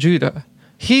sell it to Judah.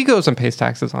 He goes and pays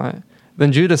taxes on it.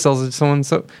 Then Judah sells it to someone.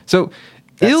 So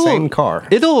same car.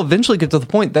 It'll eventually get to the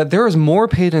point that there is more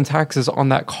paid in taxes on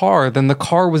that car than the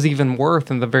car was even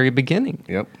worth in the very beginning.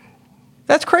 Yep.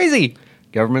 That's crazy.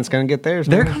 Government's going to get theirs.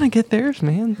 They're going to get theirs,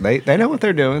 man. They know what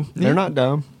they're doing. Yeah. They're not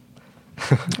dumb.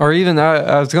 Or even,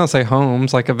 I was going to say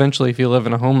homes. Like eventually, if you live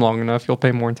in a home long enough, you'll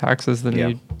pay more in taxes than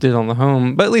you did on the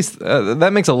home. But at least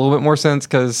that makes a little bit more sense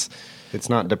because it's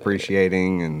not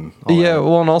depreciating and all that.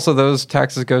 Well, and also those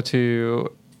taxes go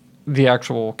to the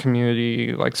actual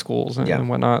community, like schools and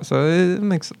whatnot. So it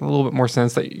makes a little bit more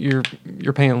sense that you're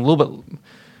paying a little bit.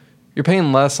 You're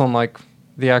paying less on like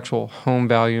the actual home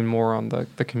value and more on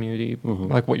the community,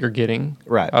 like what you're getting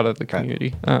out of the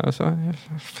community. So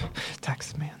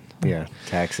taxes, man. Yeah,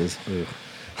 taxes.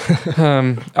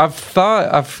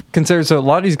 I've considered, so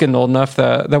Lottie's getting old enough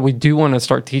that we do want to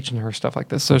start teaching her stuff like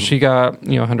this. So she got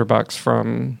 $100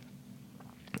 from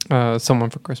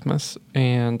someone for Christmas,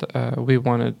 and we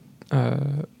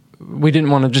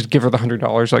didn't want to just give her the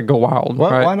 $100, like go wild.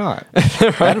 Well, right? Why not?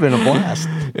 That'd have been a blast.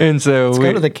 And so let's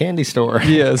go to the candy store.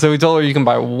 Yeah, so we told her you can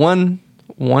buy one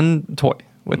toy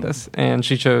with this, and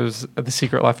she chose The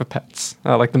Secret Life of Pets,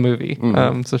 like the movie,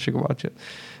 so she could watch it.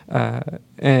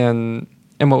 And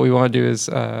what we want to do is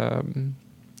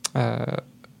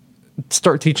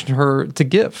start teaching her to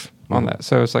give on that.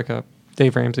 So it's like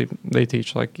Dave Ramsey, they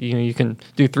teach like you can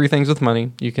do 3 things with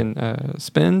money. You can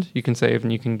spend, you can save,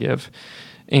 and you can give.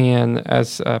 And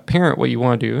as a parent, what you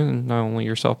want to do, and not only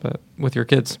yourself but with your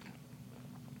kids,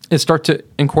 is start to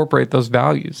incorporate those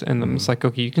values in them. It's like,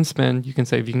 okay, you can spend, you can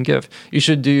save, you can give. You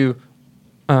should do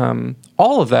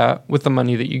all of that with the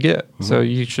money that you get. So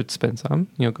you should spend some,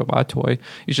 go buy a toy.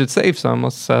 You should save some.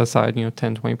 Let's set aside,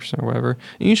 10, 20% or whatever.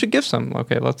 And you should give some.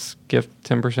 Okay, let's give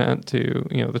 10% to,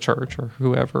 the church or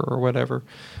whoever or whatever.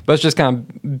 But it's just kind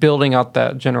of building out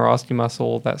that generosity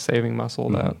muscle, that saving muscle,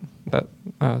 that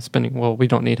spending. Well, we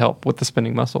don't need help with the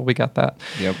spending muscle. We got that.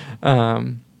 Yep.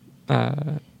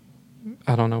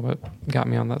 I don't know what got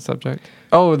me on that subject.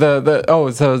 So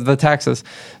the taxes.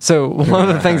 So one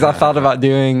of the things I thought about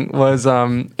doing was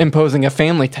imposing a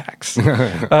family tax.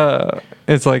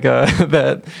 It's like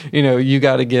that you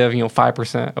got to give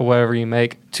 5% of whatever you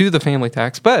make to the family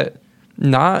tax, but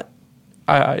not.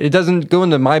 It doesn't go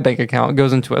into my bank account. It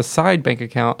goes into a side bank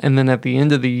account, and then at the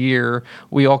end of the year,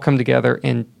 we all come together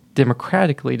and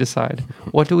democratically decide,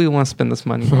 what do we want to spend this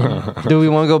money on? Do we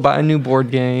want to go buy a new board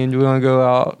game? Do we want to go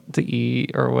out to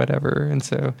eat or whatever? And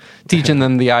so teaching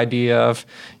them the idea of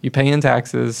you pay in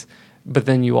taxes, but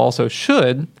then you also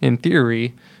should, in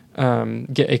theory,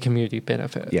 get a community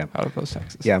benefit out of those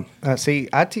taxes. Yeah. See,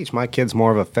 I teach my kids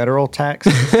more of a federal tax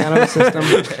kind of a system.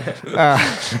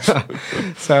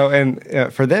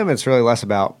 For them, it's really less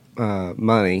about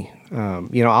money.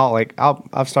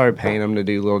 I've started paying them to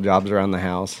do little jobs around the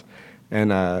house,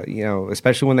 and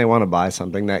especially when they want to buy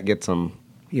something that gets them,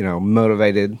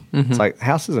 motivated. It's like, the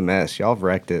house is a mess. Y'all have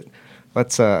wrecked it.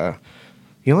 Let's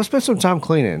spend some time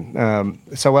cleaning.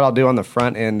 So what I'll do on the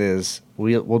front end is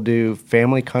we'll do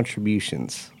family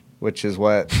contributions, which is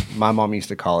what my mom used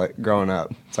to call it growing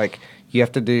up. It's like, you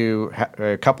have to do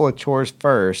a couple of chores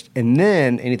first, and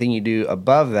then anything you do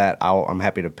above that, I'm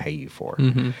happy to pay you for.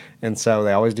 And so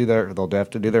they always they'll have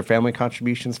to do their family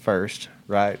contributions first,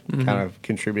 right? Kind of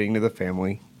contributing to the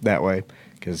family that way.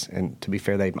 And to be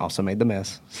fair, they also made the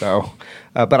mess. So,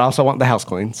 but I also want the house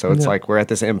clean. So it's like we're at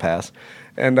this impasse,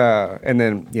 and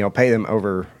then pay them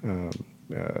over,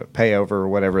 pay over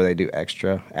whatever they do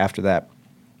extra after that.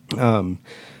 As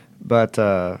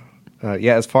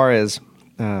far as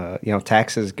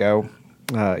taxes go,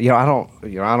 I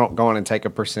don't go in and take a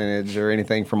percentage or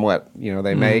anything from what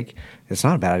they make. It's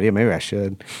not a bad idea. Maybe I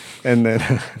should. And then,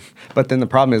 but then the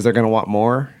problem is they're going to want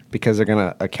more because they're going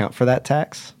to account for that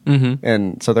tax,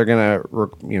 and so they're going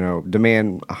to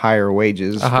demand higher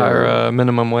wages, higher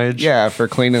minimum wage. Yeah, for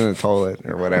cleaning the toilet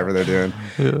or whatever they're doing.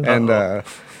 And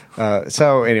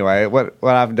so anyway, what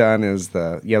I've done is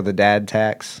the dad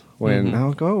tax. When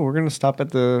I'll go, we're going to stop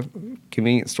at the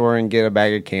convenience store and get a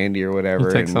bag of candy or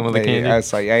whatever. Take some of the candy.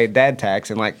 It's like, hey, dad tax.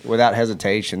 And like, without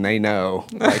hesitation, they know.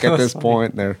 Like at this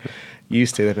point, they're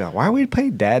used to it. They'll be like, why are we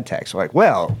pay dad tax? We're like,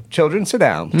 well, children, sit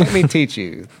down. Let me teach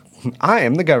you. I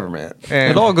am the government. And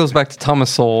it all goes back to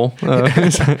Thomas Sowell.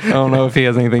 I don't know if he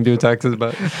has anything to do with taxes,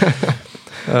 but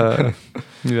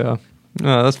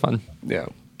that's fun. Yeah.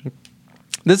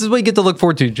 This is what you get to look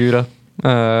forward to, Judah.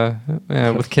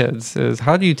 with kids is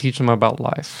how do you teach them about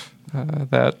life?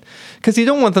 That because you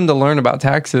don't want them to learn about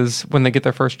taxes when they get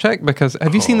their first check. Because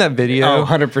have you seen that video? Oh,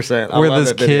 100%. Where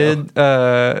this kid,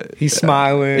 he's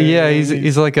smiling. Yeah,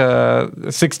 he's like a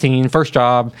 16, first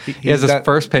job. He has his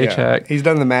first paycheck. Yeah. He's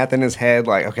done the math in his head,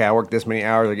 like, okay, I work this many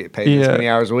hours, I get paid this many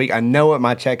hours a week. I know what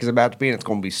my check is about to be, and it's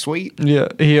going to be sweet. Yeah,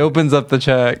 he opens up the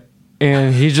check,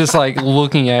 and he's just like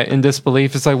looking at it in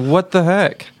disbelief. It's like, what the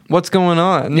heck? What's going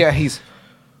on? Yeah, he's.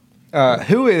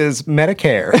 Who is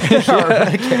Medicare?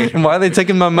 Medicaid? And why are they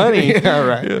taking my money? Yeah,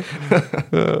 right. Yeah.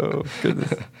 Oh,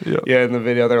 goodness. Yeah. Yeah, in the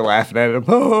video, they're laughing at him.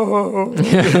 Oh.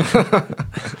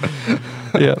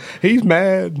 Yeah. He's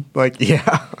mad. Like,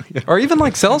 yeah. Or even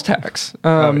like sales tax.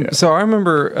 So I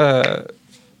remember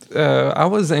I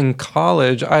was in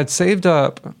college. I had saved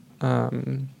up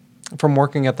from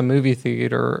working at the movie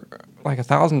theater like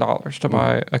 $1,000 to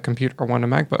buy a computer. I wanted a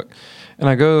MacBook. And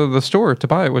I go to the store to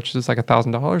buy it, which is like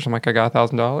 $1,000. I'm like, I got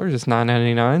 $1,000. It's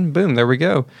 $9.99. Boom, there we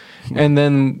go. And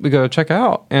then we go check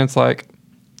out, and it's like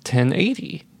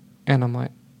 $1,080. And I'm like,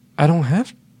 I don't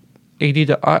have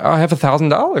 $80. I have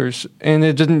 $1,000. And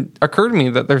it didn't occur to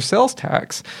me that there's sales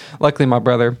tax. Luckily, my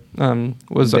brother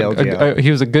was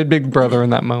he was a good big brother in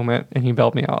that moment, and he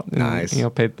bailed me out. And, nice.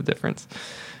 Paid the difference.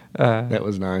 That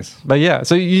was nice. But yeah,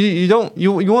 so you want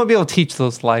to be able to teach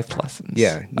those life lessons.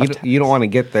 Yeah, you don't want to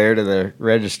get there to the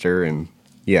register and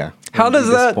How does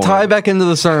that tie back into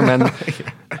the sermon?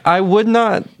 I would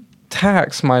not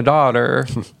tax my daughter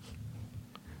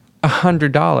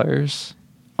 $100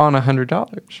 on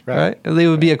 $100, right? They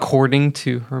would be according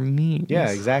to her means. Yeah,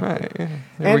 exactly. Right. Yeah.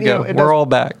 There we go. We're all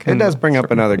back. It does bring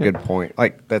up another good point,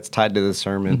 like that's tied to the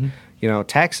sermon. Mm-hmm.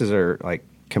 Taxes are like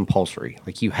compulsory.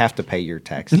 Like you have to pay your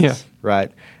taxes,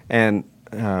 right? And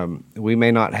we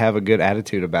may not have a good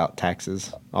attitude about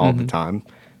taxes all the time.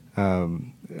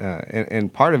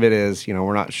 And part of it is,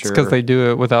 we're not sure. It's because they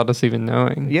do it without us even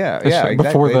knowing. Yeah, exactly.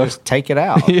 Before they just take it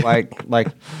out, like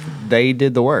they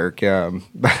did the work.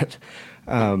 But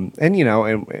and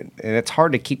it's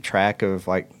hard to keep track of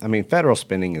federal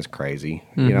spending is crazy,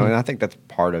 and I think that's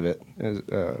part of it. Is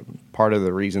part of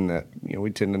the reason that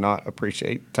we tend to not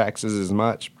appreciate taxes as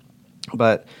much.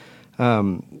 But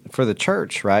for the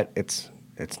church, right? It's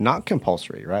not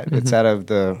compulsory, right? It's out of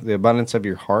the abundance of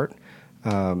your heart.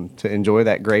 To enjoy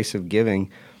that grace of giving.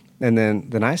 And then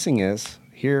the nice thing is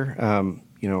here,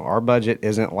 our budget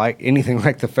isn't like anything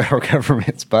like the federal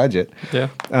government's budget. Yeah.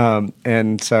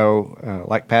 And so,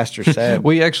 like Pastor said,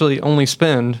 we actually only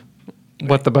spend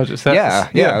what the budget says.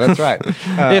 Yeah, that's right.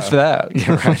 If that.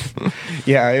 Yeah, right.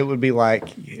 Yeah, it would be like,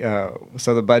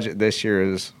 so the budget this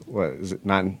year is, what is it,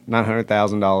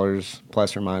 $900,000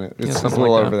 plus or minus? It's a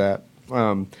little over that.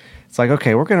 It's like,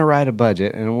 okay, we're going to write a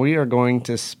budget, and we are going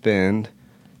to spend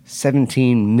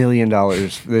 $17 million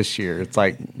this year. It's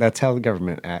like, that's how the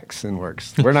government acts and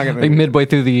works. We're not going to... like midway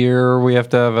through the year, we have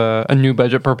to have a new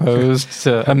budget proposed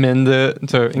to amend it,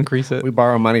 to increase it. We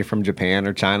borrow money from Japan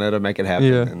or China to make it happen.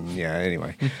 Yeah. And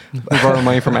anyway. We borrow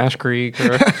money from Ash Creek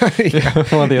or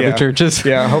one of the other churches.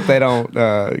 Yeah, I hope they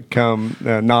don't come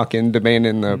knocking,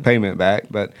 demanding the payment back.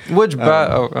 But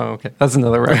okay. That's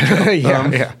another record.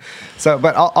 Yeah. So,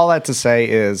 but all that to say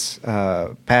is,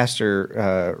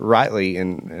 Pastor rightly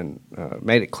and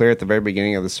made it clear at the very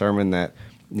beginning of the sermon that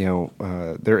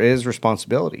there is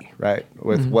responsibility, right,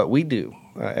 with what we do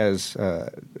as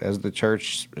the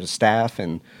church staff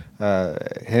and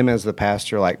him as the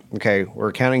pastor. Like, okay, we're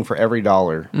accounting for every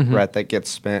dollar, right, that gets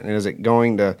spent, and is it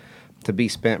going to be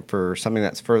spent for something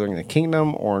that's furthering the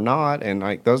kingdom or not? And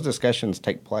like those discussions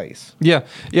take place. Yeah.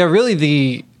 Really,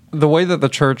 the way that the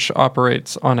church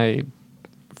operates on a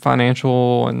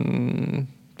financial and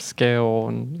scale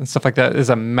and stuff like that is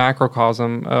a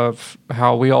macrocosm of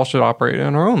how we all should operate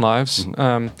in our own lives.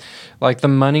 Like the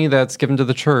money that's given to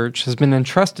the church has been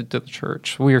entrusted to the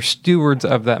church. We are stewards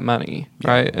of that money,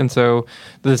 right? And so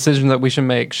the decision that we should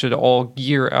make should all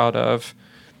gear out of,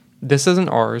 this isn't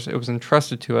ours, it was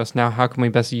entrusted to us, now how can we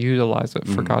best utilize it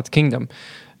for God's kingdom?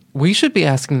 We should be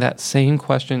asking that same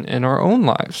question in our own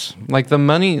lives. Like the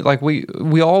money, like we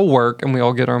all work and we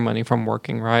all get our money from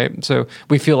working, right? So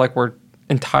we feel like we're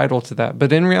entitled to that.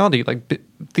 But in reality, like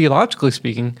theologically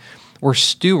speaking, we're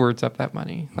stewards of that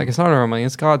money. Like it's not our own money,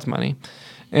 it's God's money.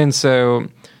 And so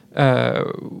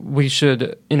we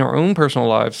should, in our own personal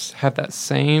lives, have that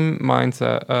same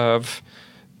mindset of,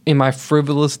 am I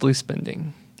frivolously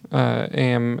spending?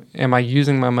 Am I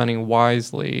using my money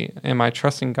wisely? Am I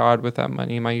trusting God with that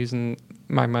money? Am I using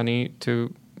my money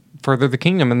to further the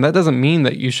kingdom? And that doesn't mean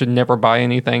that you should never buy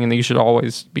anything and that you should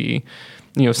always be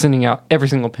sending out every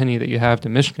single penny that you have to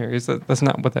missionaries. That's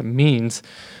not what that means.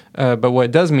 But what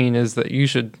it does mean is that you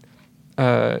should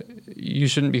you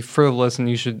shouldn't be frivolous, and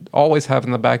you should always have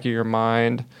in the back of your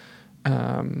mind,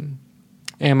 am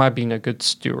I being a good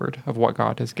steward of what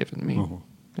God has given me? Mm-hmm.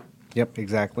 Yep,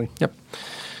 exactly. Yep.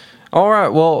 All right.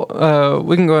 Well,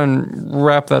 we can go ahead and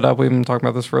wrap that up. We've been talking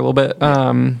about this for a little bit.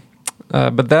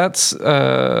 But that's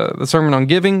the sermon on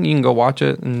giving. You can go watch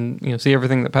it and see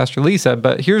everything that Pastor Lee said.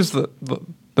 But here's the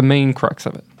main crux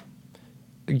of it.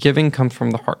 Giving comes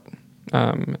from the heart.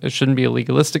 It shouldn't be a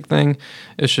legalistic thing.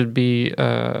 It should be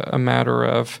a matter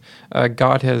of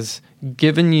God has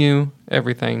given you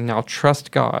everything. Now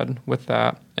trust God with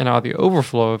that. And out of the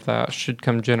overflow of that should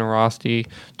come generosity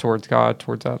towards God,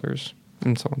 towards others,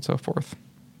 and so on and so forth.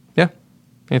 Yeah.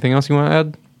 Anything else you want to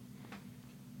add?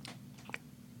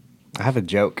 I have a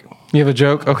joke. You have a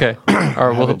joke? Okay.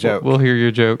 All right, we'll hear your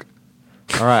joke.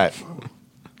 All right.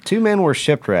 2 men were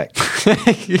shipwrecked.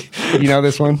 You know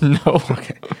this one? No.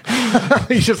 Okay.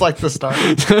 You just like the start.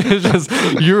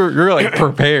 You're like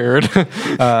prepared.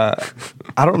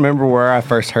 I don't remember where I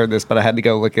first heard this, but I had to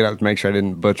go look it up to make sure I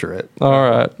didn't butcher it. All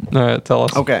right. Tell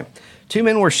us. Okay. 2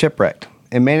 men were shipwrecked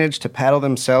and managed to paddle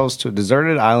themselves to a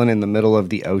deserted island in the middle of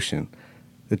the ocean.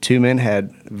 The 2 men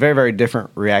had very, very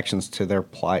different reactions to their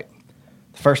plight.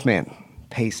 The first man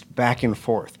paced back and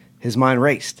forth. His mind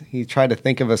raced. He tried to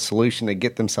think of a solution to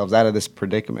get themselves out of this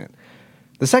predicament.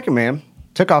 The second man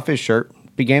took off his shirt,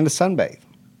 began to sunbathe.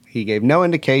 He gave no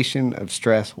indication of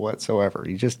stress whatsoever.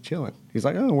 He's just chilling. He's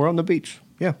like, oh, we're on the beach.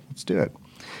 Yeah, let's do it.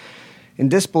 In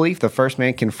disbelief, the first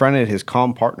man confronted his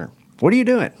calm partner. What are you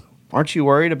doing? Aren't you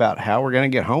worried about how we're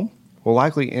going to get home? We'll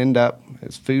likely end up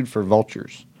as food for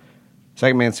vultures. The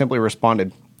second man simply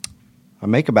responded, I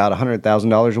make about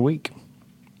 $100,000 a week.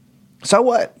 So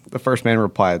what? The first man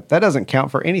replied, that doesn't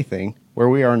count for anything where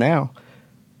we are now.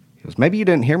 He goes, maybe you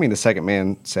didn't hear me, the second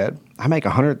man said. I make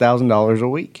 $100,000 a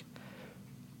week.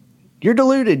 You're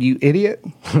deluded, you idiot,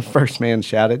 the first man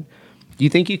shouted. Do you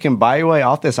think you can buy your way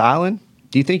off this island?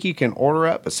 Do you think you can order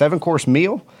up a 7-course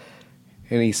meal?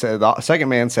 And he said, the second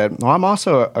man said, well, I'm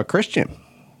also a Christian.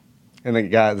 And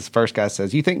this first guy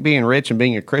says, you think being rich and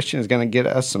being a Christian is going to get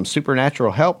us some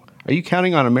supernatural help? Are you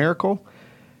counting on a miracle?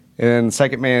 And the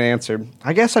second man answered,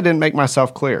 I guess I didn't make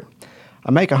myself clear.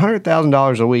 I make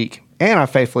 $100,000 a week, and I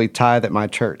faithfully tithe at my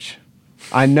church.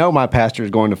 I know my pastor is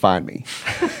going to find me.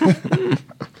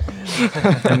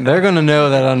 And they're going to know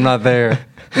that I'm not there.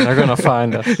 And they're going to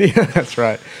find us. Yeah, that's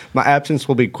right. My absence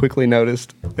will be quickly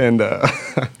noticed, and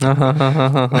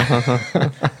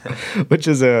which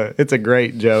is it's a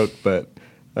great joke, but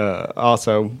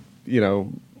also,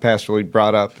 Pastor Lee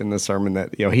brought up in the sermon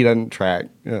that he doesn't track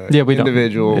we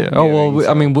individual. Don't. Yeah. Oh well,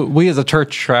 so. I mean, we as a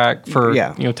church track for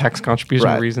tax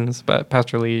contribution reasons, but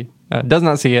Pastor Lee does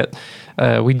not see it.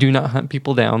 We do not hunt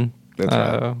people down. That's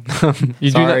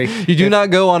right. You do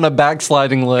not go on a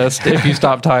backsliding list if you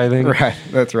stop tithing. Right.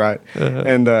 That's right.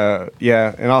 And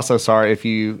and also sorry if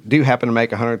you do happen to make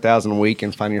 $100,000 a week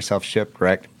and find yourself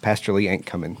shipwrecked. Pastor Lee ain't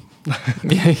coming.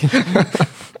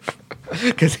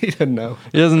 Because he doesn't know.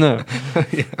 He doesn't know.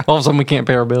 Yeah. All of a sudden, we can't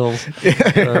pay our bills.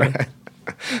 Right.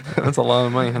 That's a lot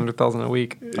of money, $100,000 a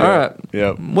week. Yeah. All right.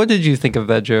 Yeah. What did you think of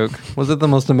that joke? Was it the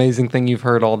most amazing thing you've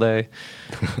heard all day?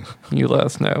 You let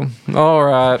us know. All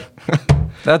right.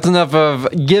 That's enough of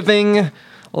giving.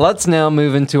 Let's now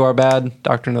move into our bad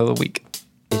doctrine of the week.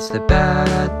 It's the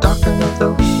bad doctrine of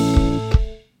the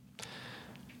week.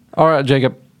 All right,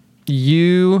 Jacob.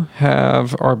 You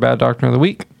have our bad doctrine of the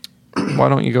week. Why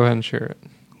don't you go ahead and share it?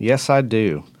 Yes, I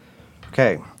do.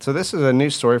 Okay, so this is a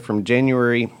news story from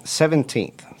January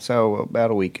 17th, so about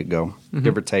a week ago,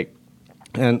 give or take.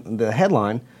 And the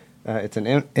headline, it's an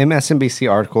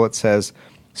MSNBC article. It says,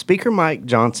 Speaker Mike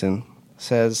Johnson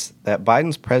says that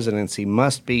Biden's presidency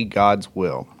must be God's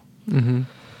will. Mm-hmm.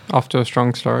 Off to a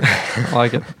strong start. I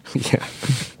like it. Yeah.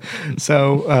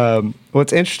 So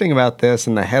what's interesting about this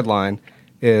in the headline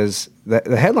is that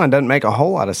the headline doesn't make a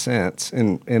whole lot of sense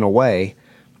in a way,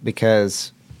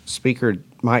 because Speaker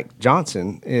Mike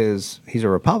Johnson he's a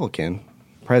Republican.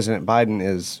 President Biden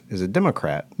is a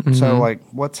Democrat. Mm-hmm. So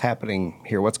what's happening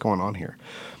here? What's going on here?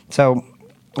 So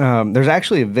there's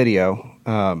actually a video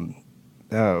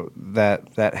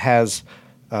that has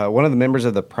one of the members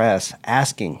of the press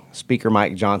asking Speaker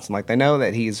Mike Johnson, they know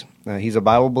that he's a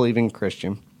Bible believing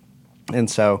Christian, and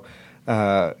so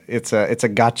it's a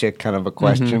gotcha kind of a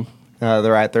question.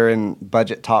 Mm-hmm. They're in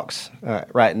budget talks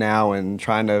right now and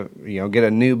trying to get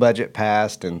a new budget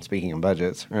passed. And speaking of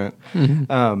budgets, right?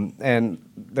 Mm-hmm. And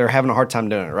they're having a hard time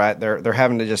doing it. Right? They're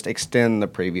having to just extend the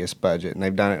previous budget, and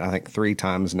they've done it I think 3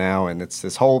 times now. And it's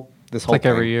this whole thing.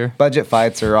 Every year. Budget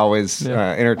fights are always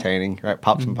entertaining. Right?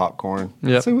 Pop some popcorn.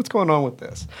 Yep. See what's going on with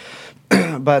this.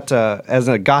 But as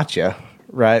a gotcha.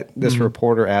 right? This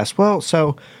reporter asked, well,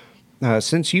 so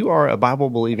since you are a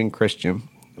Bible-believing Christian,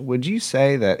 would you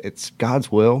say that it's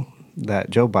God's will that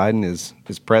Joe Biden is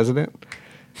president?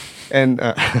 And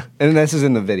this is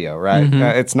in the video, right?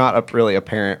 It's not really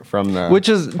apparent from the... Which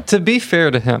is, to be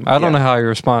fair to him, I don't know how he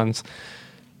responds.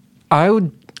 I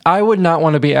would not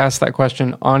want to be asked that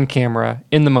question on camera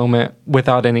in the moment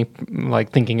without any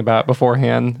thinking about it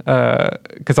beforehand,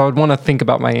 because I would want to think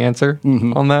about my answer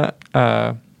on that.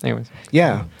 Anyways.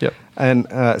 Yeah. Yep.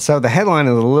 And so the headline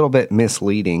is a little bit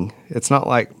misleading. It's not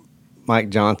like Mike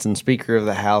Johnson, Speaker of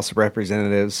the House of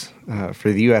Representatives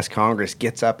for the U.S. Congress,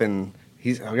 gets up and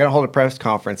I'm going to hold a press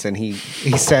conference, and he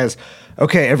says,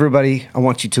 okay, everybody, I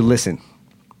want you to listen.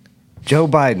 Joe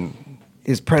Biden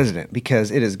is president because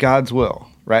it is God's will,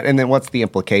 right? And then what's the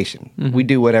implication? We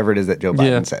do whatever it is that Joe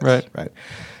Biden says, right?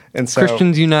 And so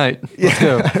Christians unite. Let's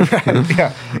go.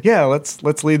 right, yeah.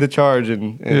 Let's lead the charge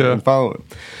and follow him.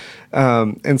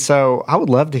 And so I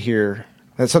would love to hear.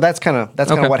 So that's kind of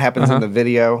what happens in the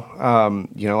video.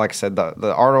 Like I said,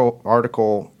 the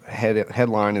article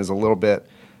headline is a little bit,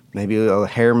 maybe a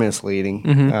hair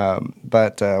misleading.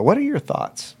 But what are your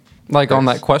thoughts? On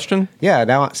that question? Yeah.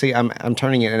 Now, see, I'm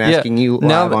turning it and asking you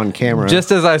live on camera.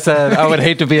 Just as I said, I would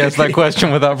hate to be asked that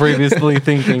question without previously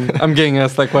thinking. I'm getting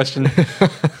asked that question.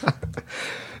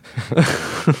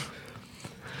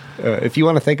 If you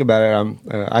want to think about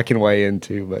it, I can weigh in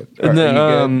too. But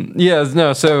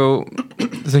So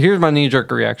here's my knee-jerk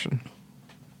reaction: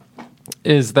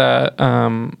 is that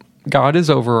God is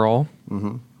over all,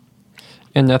 and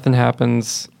nothing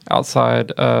happens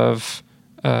outside of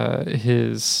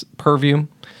his purview,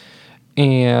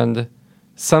 and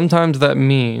sometimes that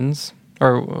means,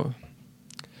 or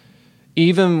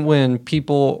even when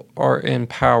people are in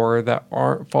power that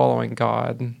aren't following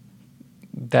God,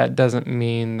 that doesn't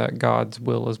mean that God's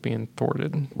will is being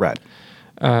thwarted. Right.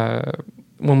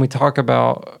 When we talk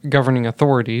about governing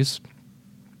authorities,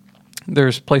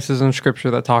 there's places in Scripture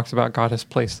that talks about God has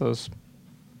placed those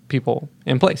people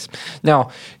in place. Now,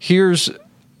 here's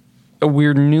a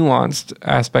weird nuanced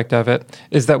aspect of it,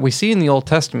 is that we see in the Old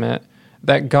Testament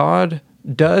that God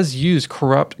does use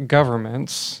corrupt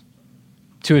governments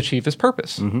to achieve his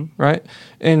purpose, right?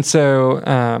 And so,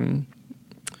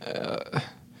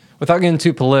 without getting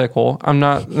too political, I'm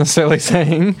not necessarily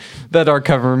saying that our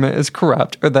government is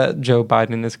corrupt or that Joe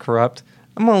Biden is corrupt.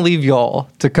 I'm going to leave y'all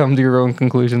to come to your own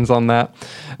conclusions on that.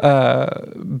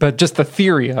 But just the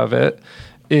theory of it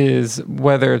is,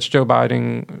 whether it's Joe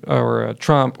Biden or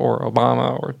Trump or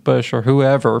Obama or Bush or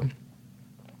whoever,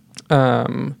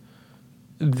 them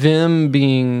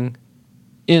being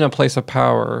in a place of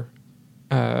power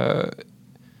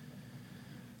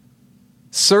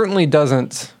certainly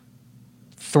doesn't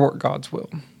thwart God's will.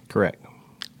 Correct.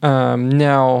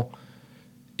 Now,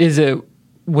 is it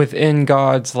within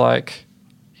God's what's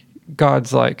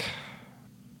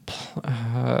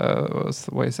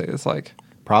the way to say this?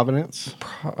 Providence?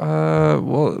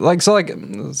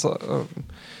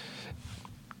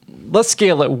 Let's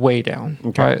scale it way down,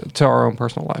 right, to our own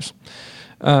personal lives.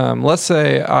 Let's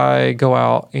say I go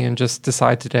out and just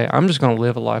decide today, I'm just going to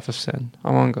live a life of sin.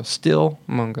 I'm going to go steal.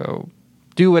 I'm going to go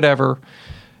do whatever.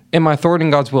 Am I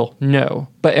thwarting God's will? No.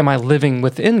 But am I living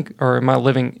within, or am I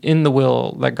living in the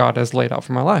will that God has laid out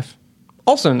for my life?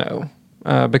 Also no.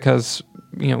 Because,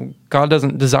 God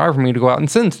doesn't desire for me to go out and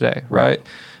sin today, right?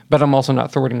 But I'm also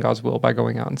not thwarting God's will by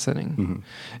going out and sinning.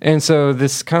 And so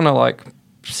this kind of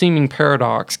seeming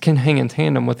paradox can hang in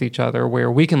tandem with each other,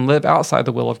 where we can live outside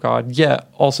the will of God, yet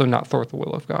also not thwart the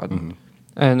will of God.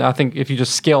 And I think if you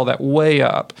just scale that way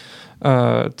up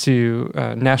to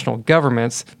national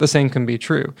governments, the same can be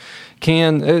true.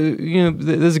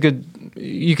 This is a good,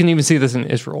 you can even see this in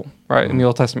Israel, right, in the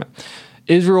Old Testament.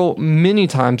 Israel many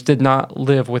times did not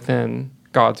live within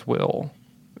God's will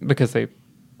because they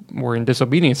were in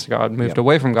disobedience to God, moved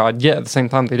away from God, yet at the same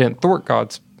time they didn't thwart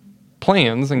God's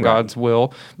plans and God's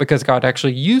will, because God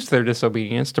actually used their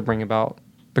disobedience to bring about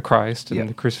the Christ and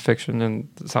the crucifixion and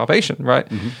the salvation, right?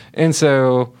 And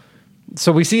so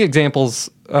we see examples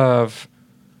of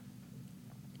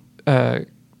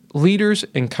leaders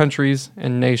and countries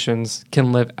and nations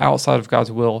can live outside of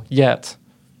God's will, yet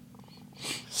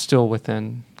still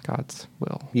within God's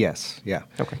will. Yes, yeah.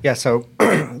 Okay. Yeah, so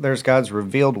there's God's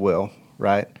revealed will,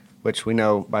 right, which we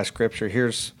know by Scripture.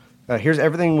 Here's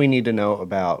everything we need to know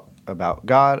about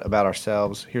God, about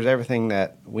ourselves. Here's everything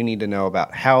that we need to know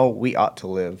about how we ought to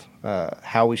live,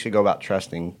 how we should go about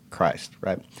trusting Christ,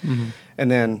 right?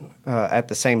 And then at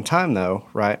the same time, though,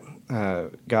 right,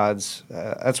 God's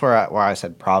that's where I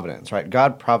said providence, right?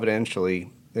 God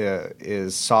providentially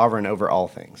is sovereign over all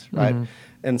things, right?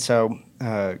 And so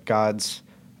God's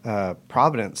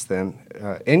providence, then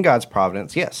in God's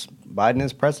providence, yes, Biden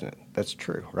is president. That's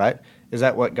true, right? Is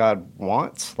that what God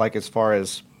wants? Like as far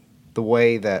as the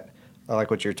way that, like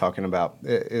what you're talking about,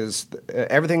 is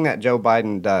everything that Joe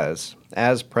Biden does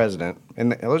as president,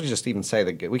 and let's just even say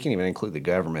that we can even include the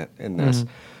government in this,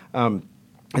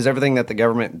 is everything that the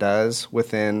government does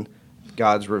within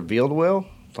God's revealed will?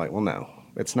 It's like, well, no,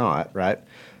 it's not, right?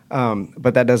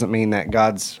 But that doesn't mean that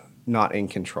God's not in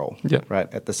control,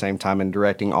 right? At the same time, and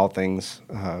directing all things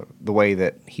the way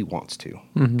that He wants to,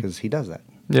 because He does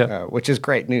that, which is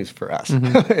great news for us,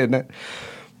 isn't it?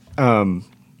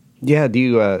 Yeah. Do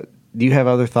you have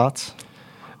other thoughts?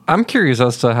 I'm curious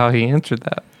as to how he answered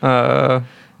that. Are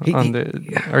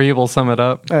you able to sum it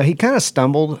up? He kind of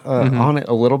stumbled on it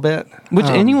a little bit, which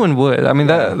anyone would. I mean,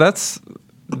 that's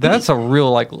a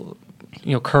real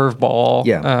curveball.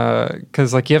 Yeah.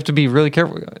 Because you have to be really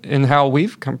careful in how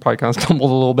we've probably kind of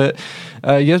stumbled a little bit.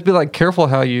 You have to be careful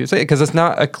how you say it, because it's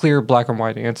not a clear black and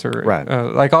white answer. Right.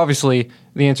 Obviously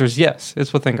the answer is yes,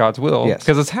 it's within God's will,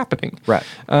 because it's happening. Right.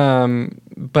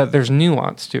 But there's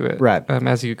nuance to it. Right.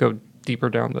 As you go deeper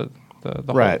down the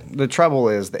right. whole. The trouble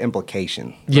is the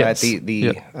implication. Yes. Right?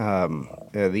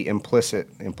 The implicit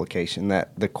implication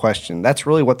that the question, that's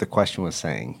really what the question was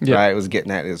saying. Yeah. Right. It was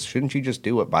getting at is, shouldn't you just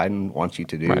do what Biden wants you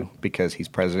to do because he's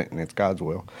president and it's God's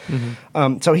will?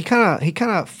 So he kind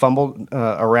of fumbled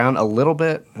around a little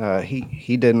bit.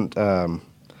 He didn't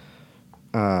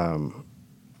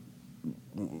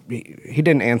he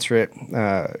didn't answer it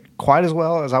quite as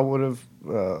well as I would have.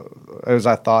 As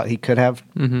I thought he could have,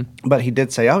 but he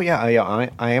did say, "Oh yeah,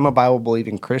 I am a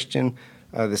Bible-believing Christian.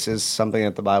 This is something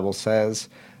that the Bible says."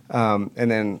 And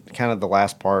then, kind of the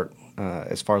last part,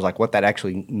 as far as what that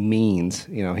actually means,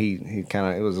 he kind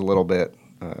of, it was a little bit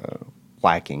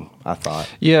lacking, I thought.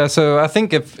 Yeah. So I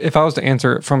think if I was to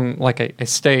answer it from a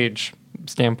stage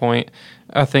standpoint,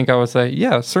 I think I would say,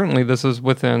 yeah, certainly this is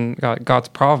within God's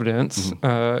providence,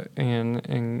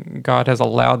 and God has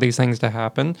allowed these things to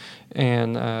happen.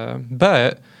 And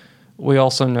but we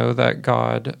also know that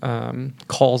God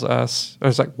calls us.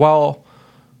 It's while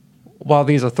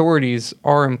these authorities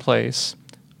are in place,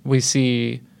 we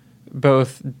see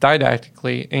both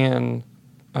didactically and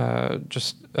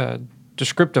just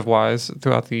descriptive wise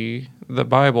throughout the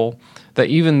Bible that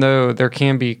even though there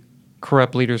can be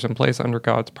corrupt leaders in place under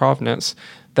God's providence,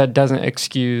 that doesn't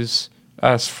excuse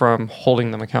us from holding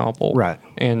them accountable, right?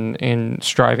 And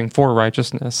striving for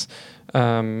righteousness,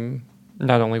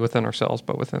 not only within ourselves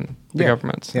but within the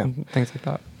governments and things like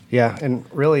that. Yeah, and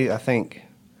really, I think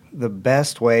the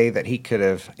best way that he could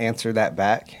have answered that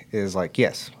back is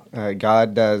yes,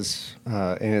 God does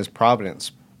in His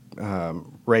providence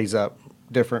raise up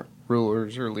different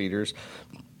rulers or leaders.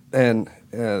 And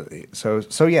so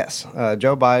yes,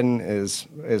 Joe Biden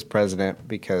is president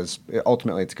because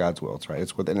ultimately it's God's will. It's right.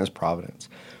 It's within His providence.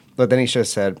 But then he should have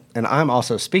said, and I'm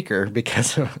also speaker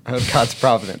because of God's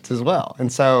providence as well.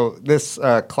 And so this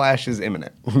clash is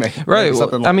imminent. Right.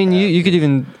 You could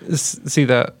even see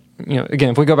that. Again,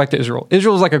 if we go back to Israel is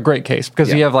a great case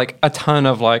because you have a ton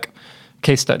of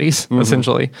case studies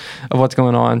essentially of what's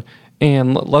going on.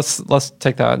 And let's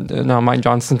take that. Now, Mike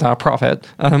Johnson's not a prophet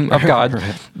of God,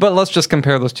 but let's just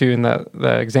compare those two in that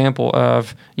example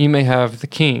of you may have the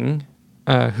king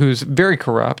who's very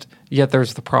corrupt, yet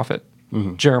there's the prophet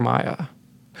Jeremiah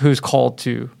who's called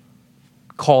to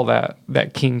call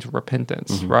that king to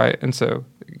repentance, right? And so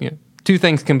two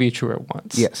things can be true at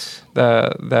once. Yes.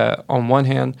 That on one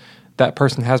hand, that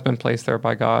person has been placed there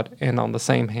by God, and on the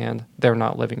same hand, they're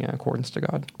not living in accordance to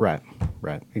God. Right,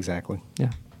 exactly. Yeah.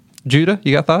 Judah,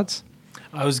 you got thoughts?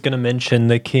 I was going to mention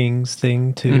the Kings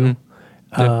thing too.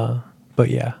 But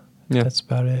yeah, that's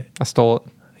about it. I stole it.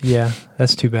 Yeah,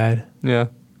 that's too bad. Yeah.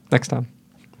 Next time.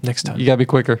 You got to be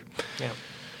quicker. Yeah.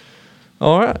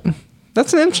 All right.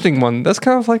 That's an interesting one. That's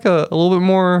kind of a little bit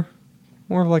more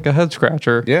of a head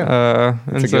scratcher. Yeah.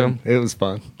 It was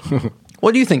fun.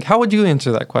 What do you think? How would you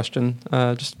answer that question?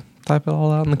 Just type it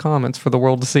all out in the comments for the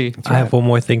world to see. I have one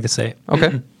more thing to say.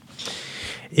 Okay.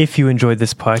 If you enjoyed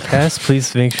this podcast,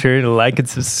 please make sure to like and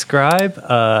subscribe.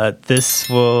 This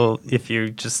will, if you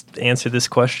just answer this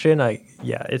question,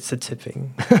 it's a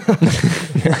tipping.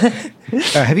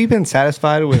 Have you been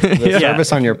satisfied with the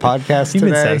service on your podcast today?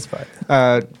 You've been satisfied.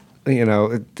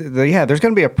 There's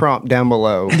going to be a prompt down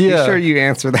below. Be sure you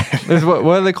answer that. There's what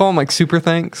do they call them? Super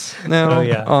thanks now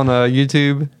on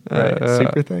YouTube. Right.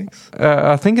 Super thanks.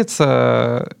 I think it's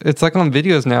on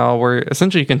videos now where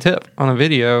essentially you can tip on a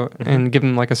video and give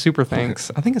them a super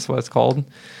thanks. I think that's what it's called.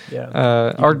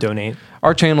 Yeah. Our donate.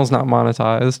 Our channel's not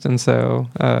monetized, and so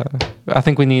I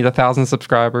think we need 1,000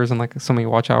 subscribers and so many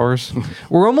watch hours.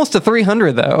 We're almost to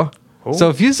 300 though. So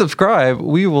if you subscribe,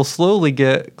 we will slowly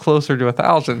get closer to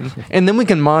 1,000, and then we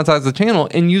can monetize the channel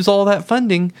and use all that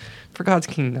funding for God's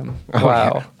kingdom. Oh,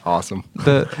 Wow. yeah. Awesome.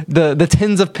 The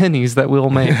tens of pennies that we'll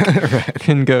make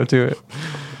can go to it.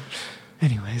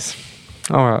 Anyways.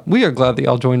 All right. We are glad that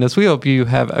y'all joined us. We hope you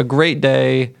have a great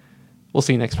day. We'll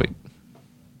see you next week.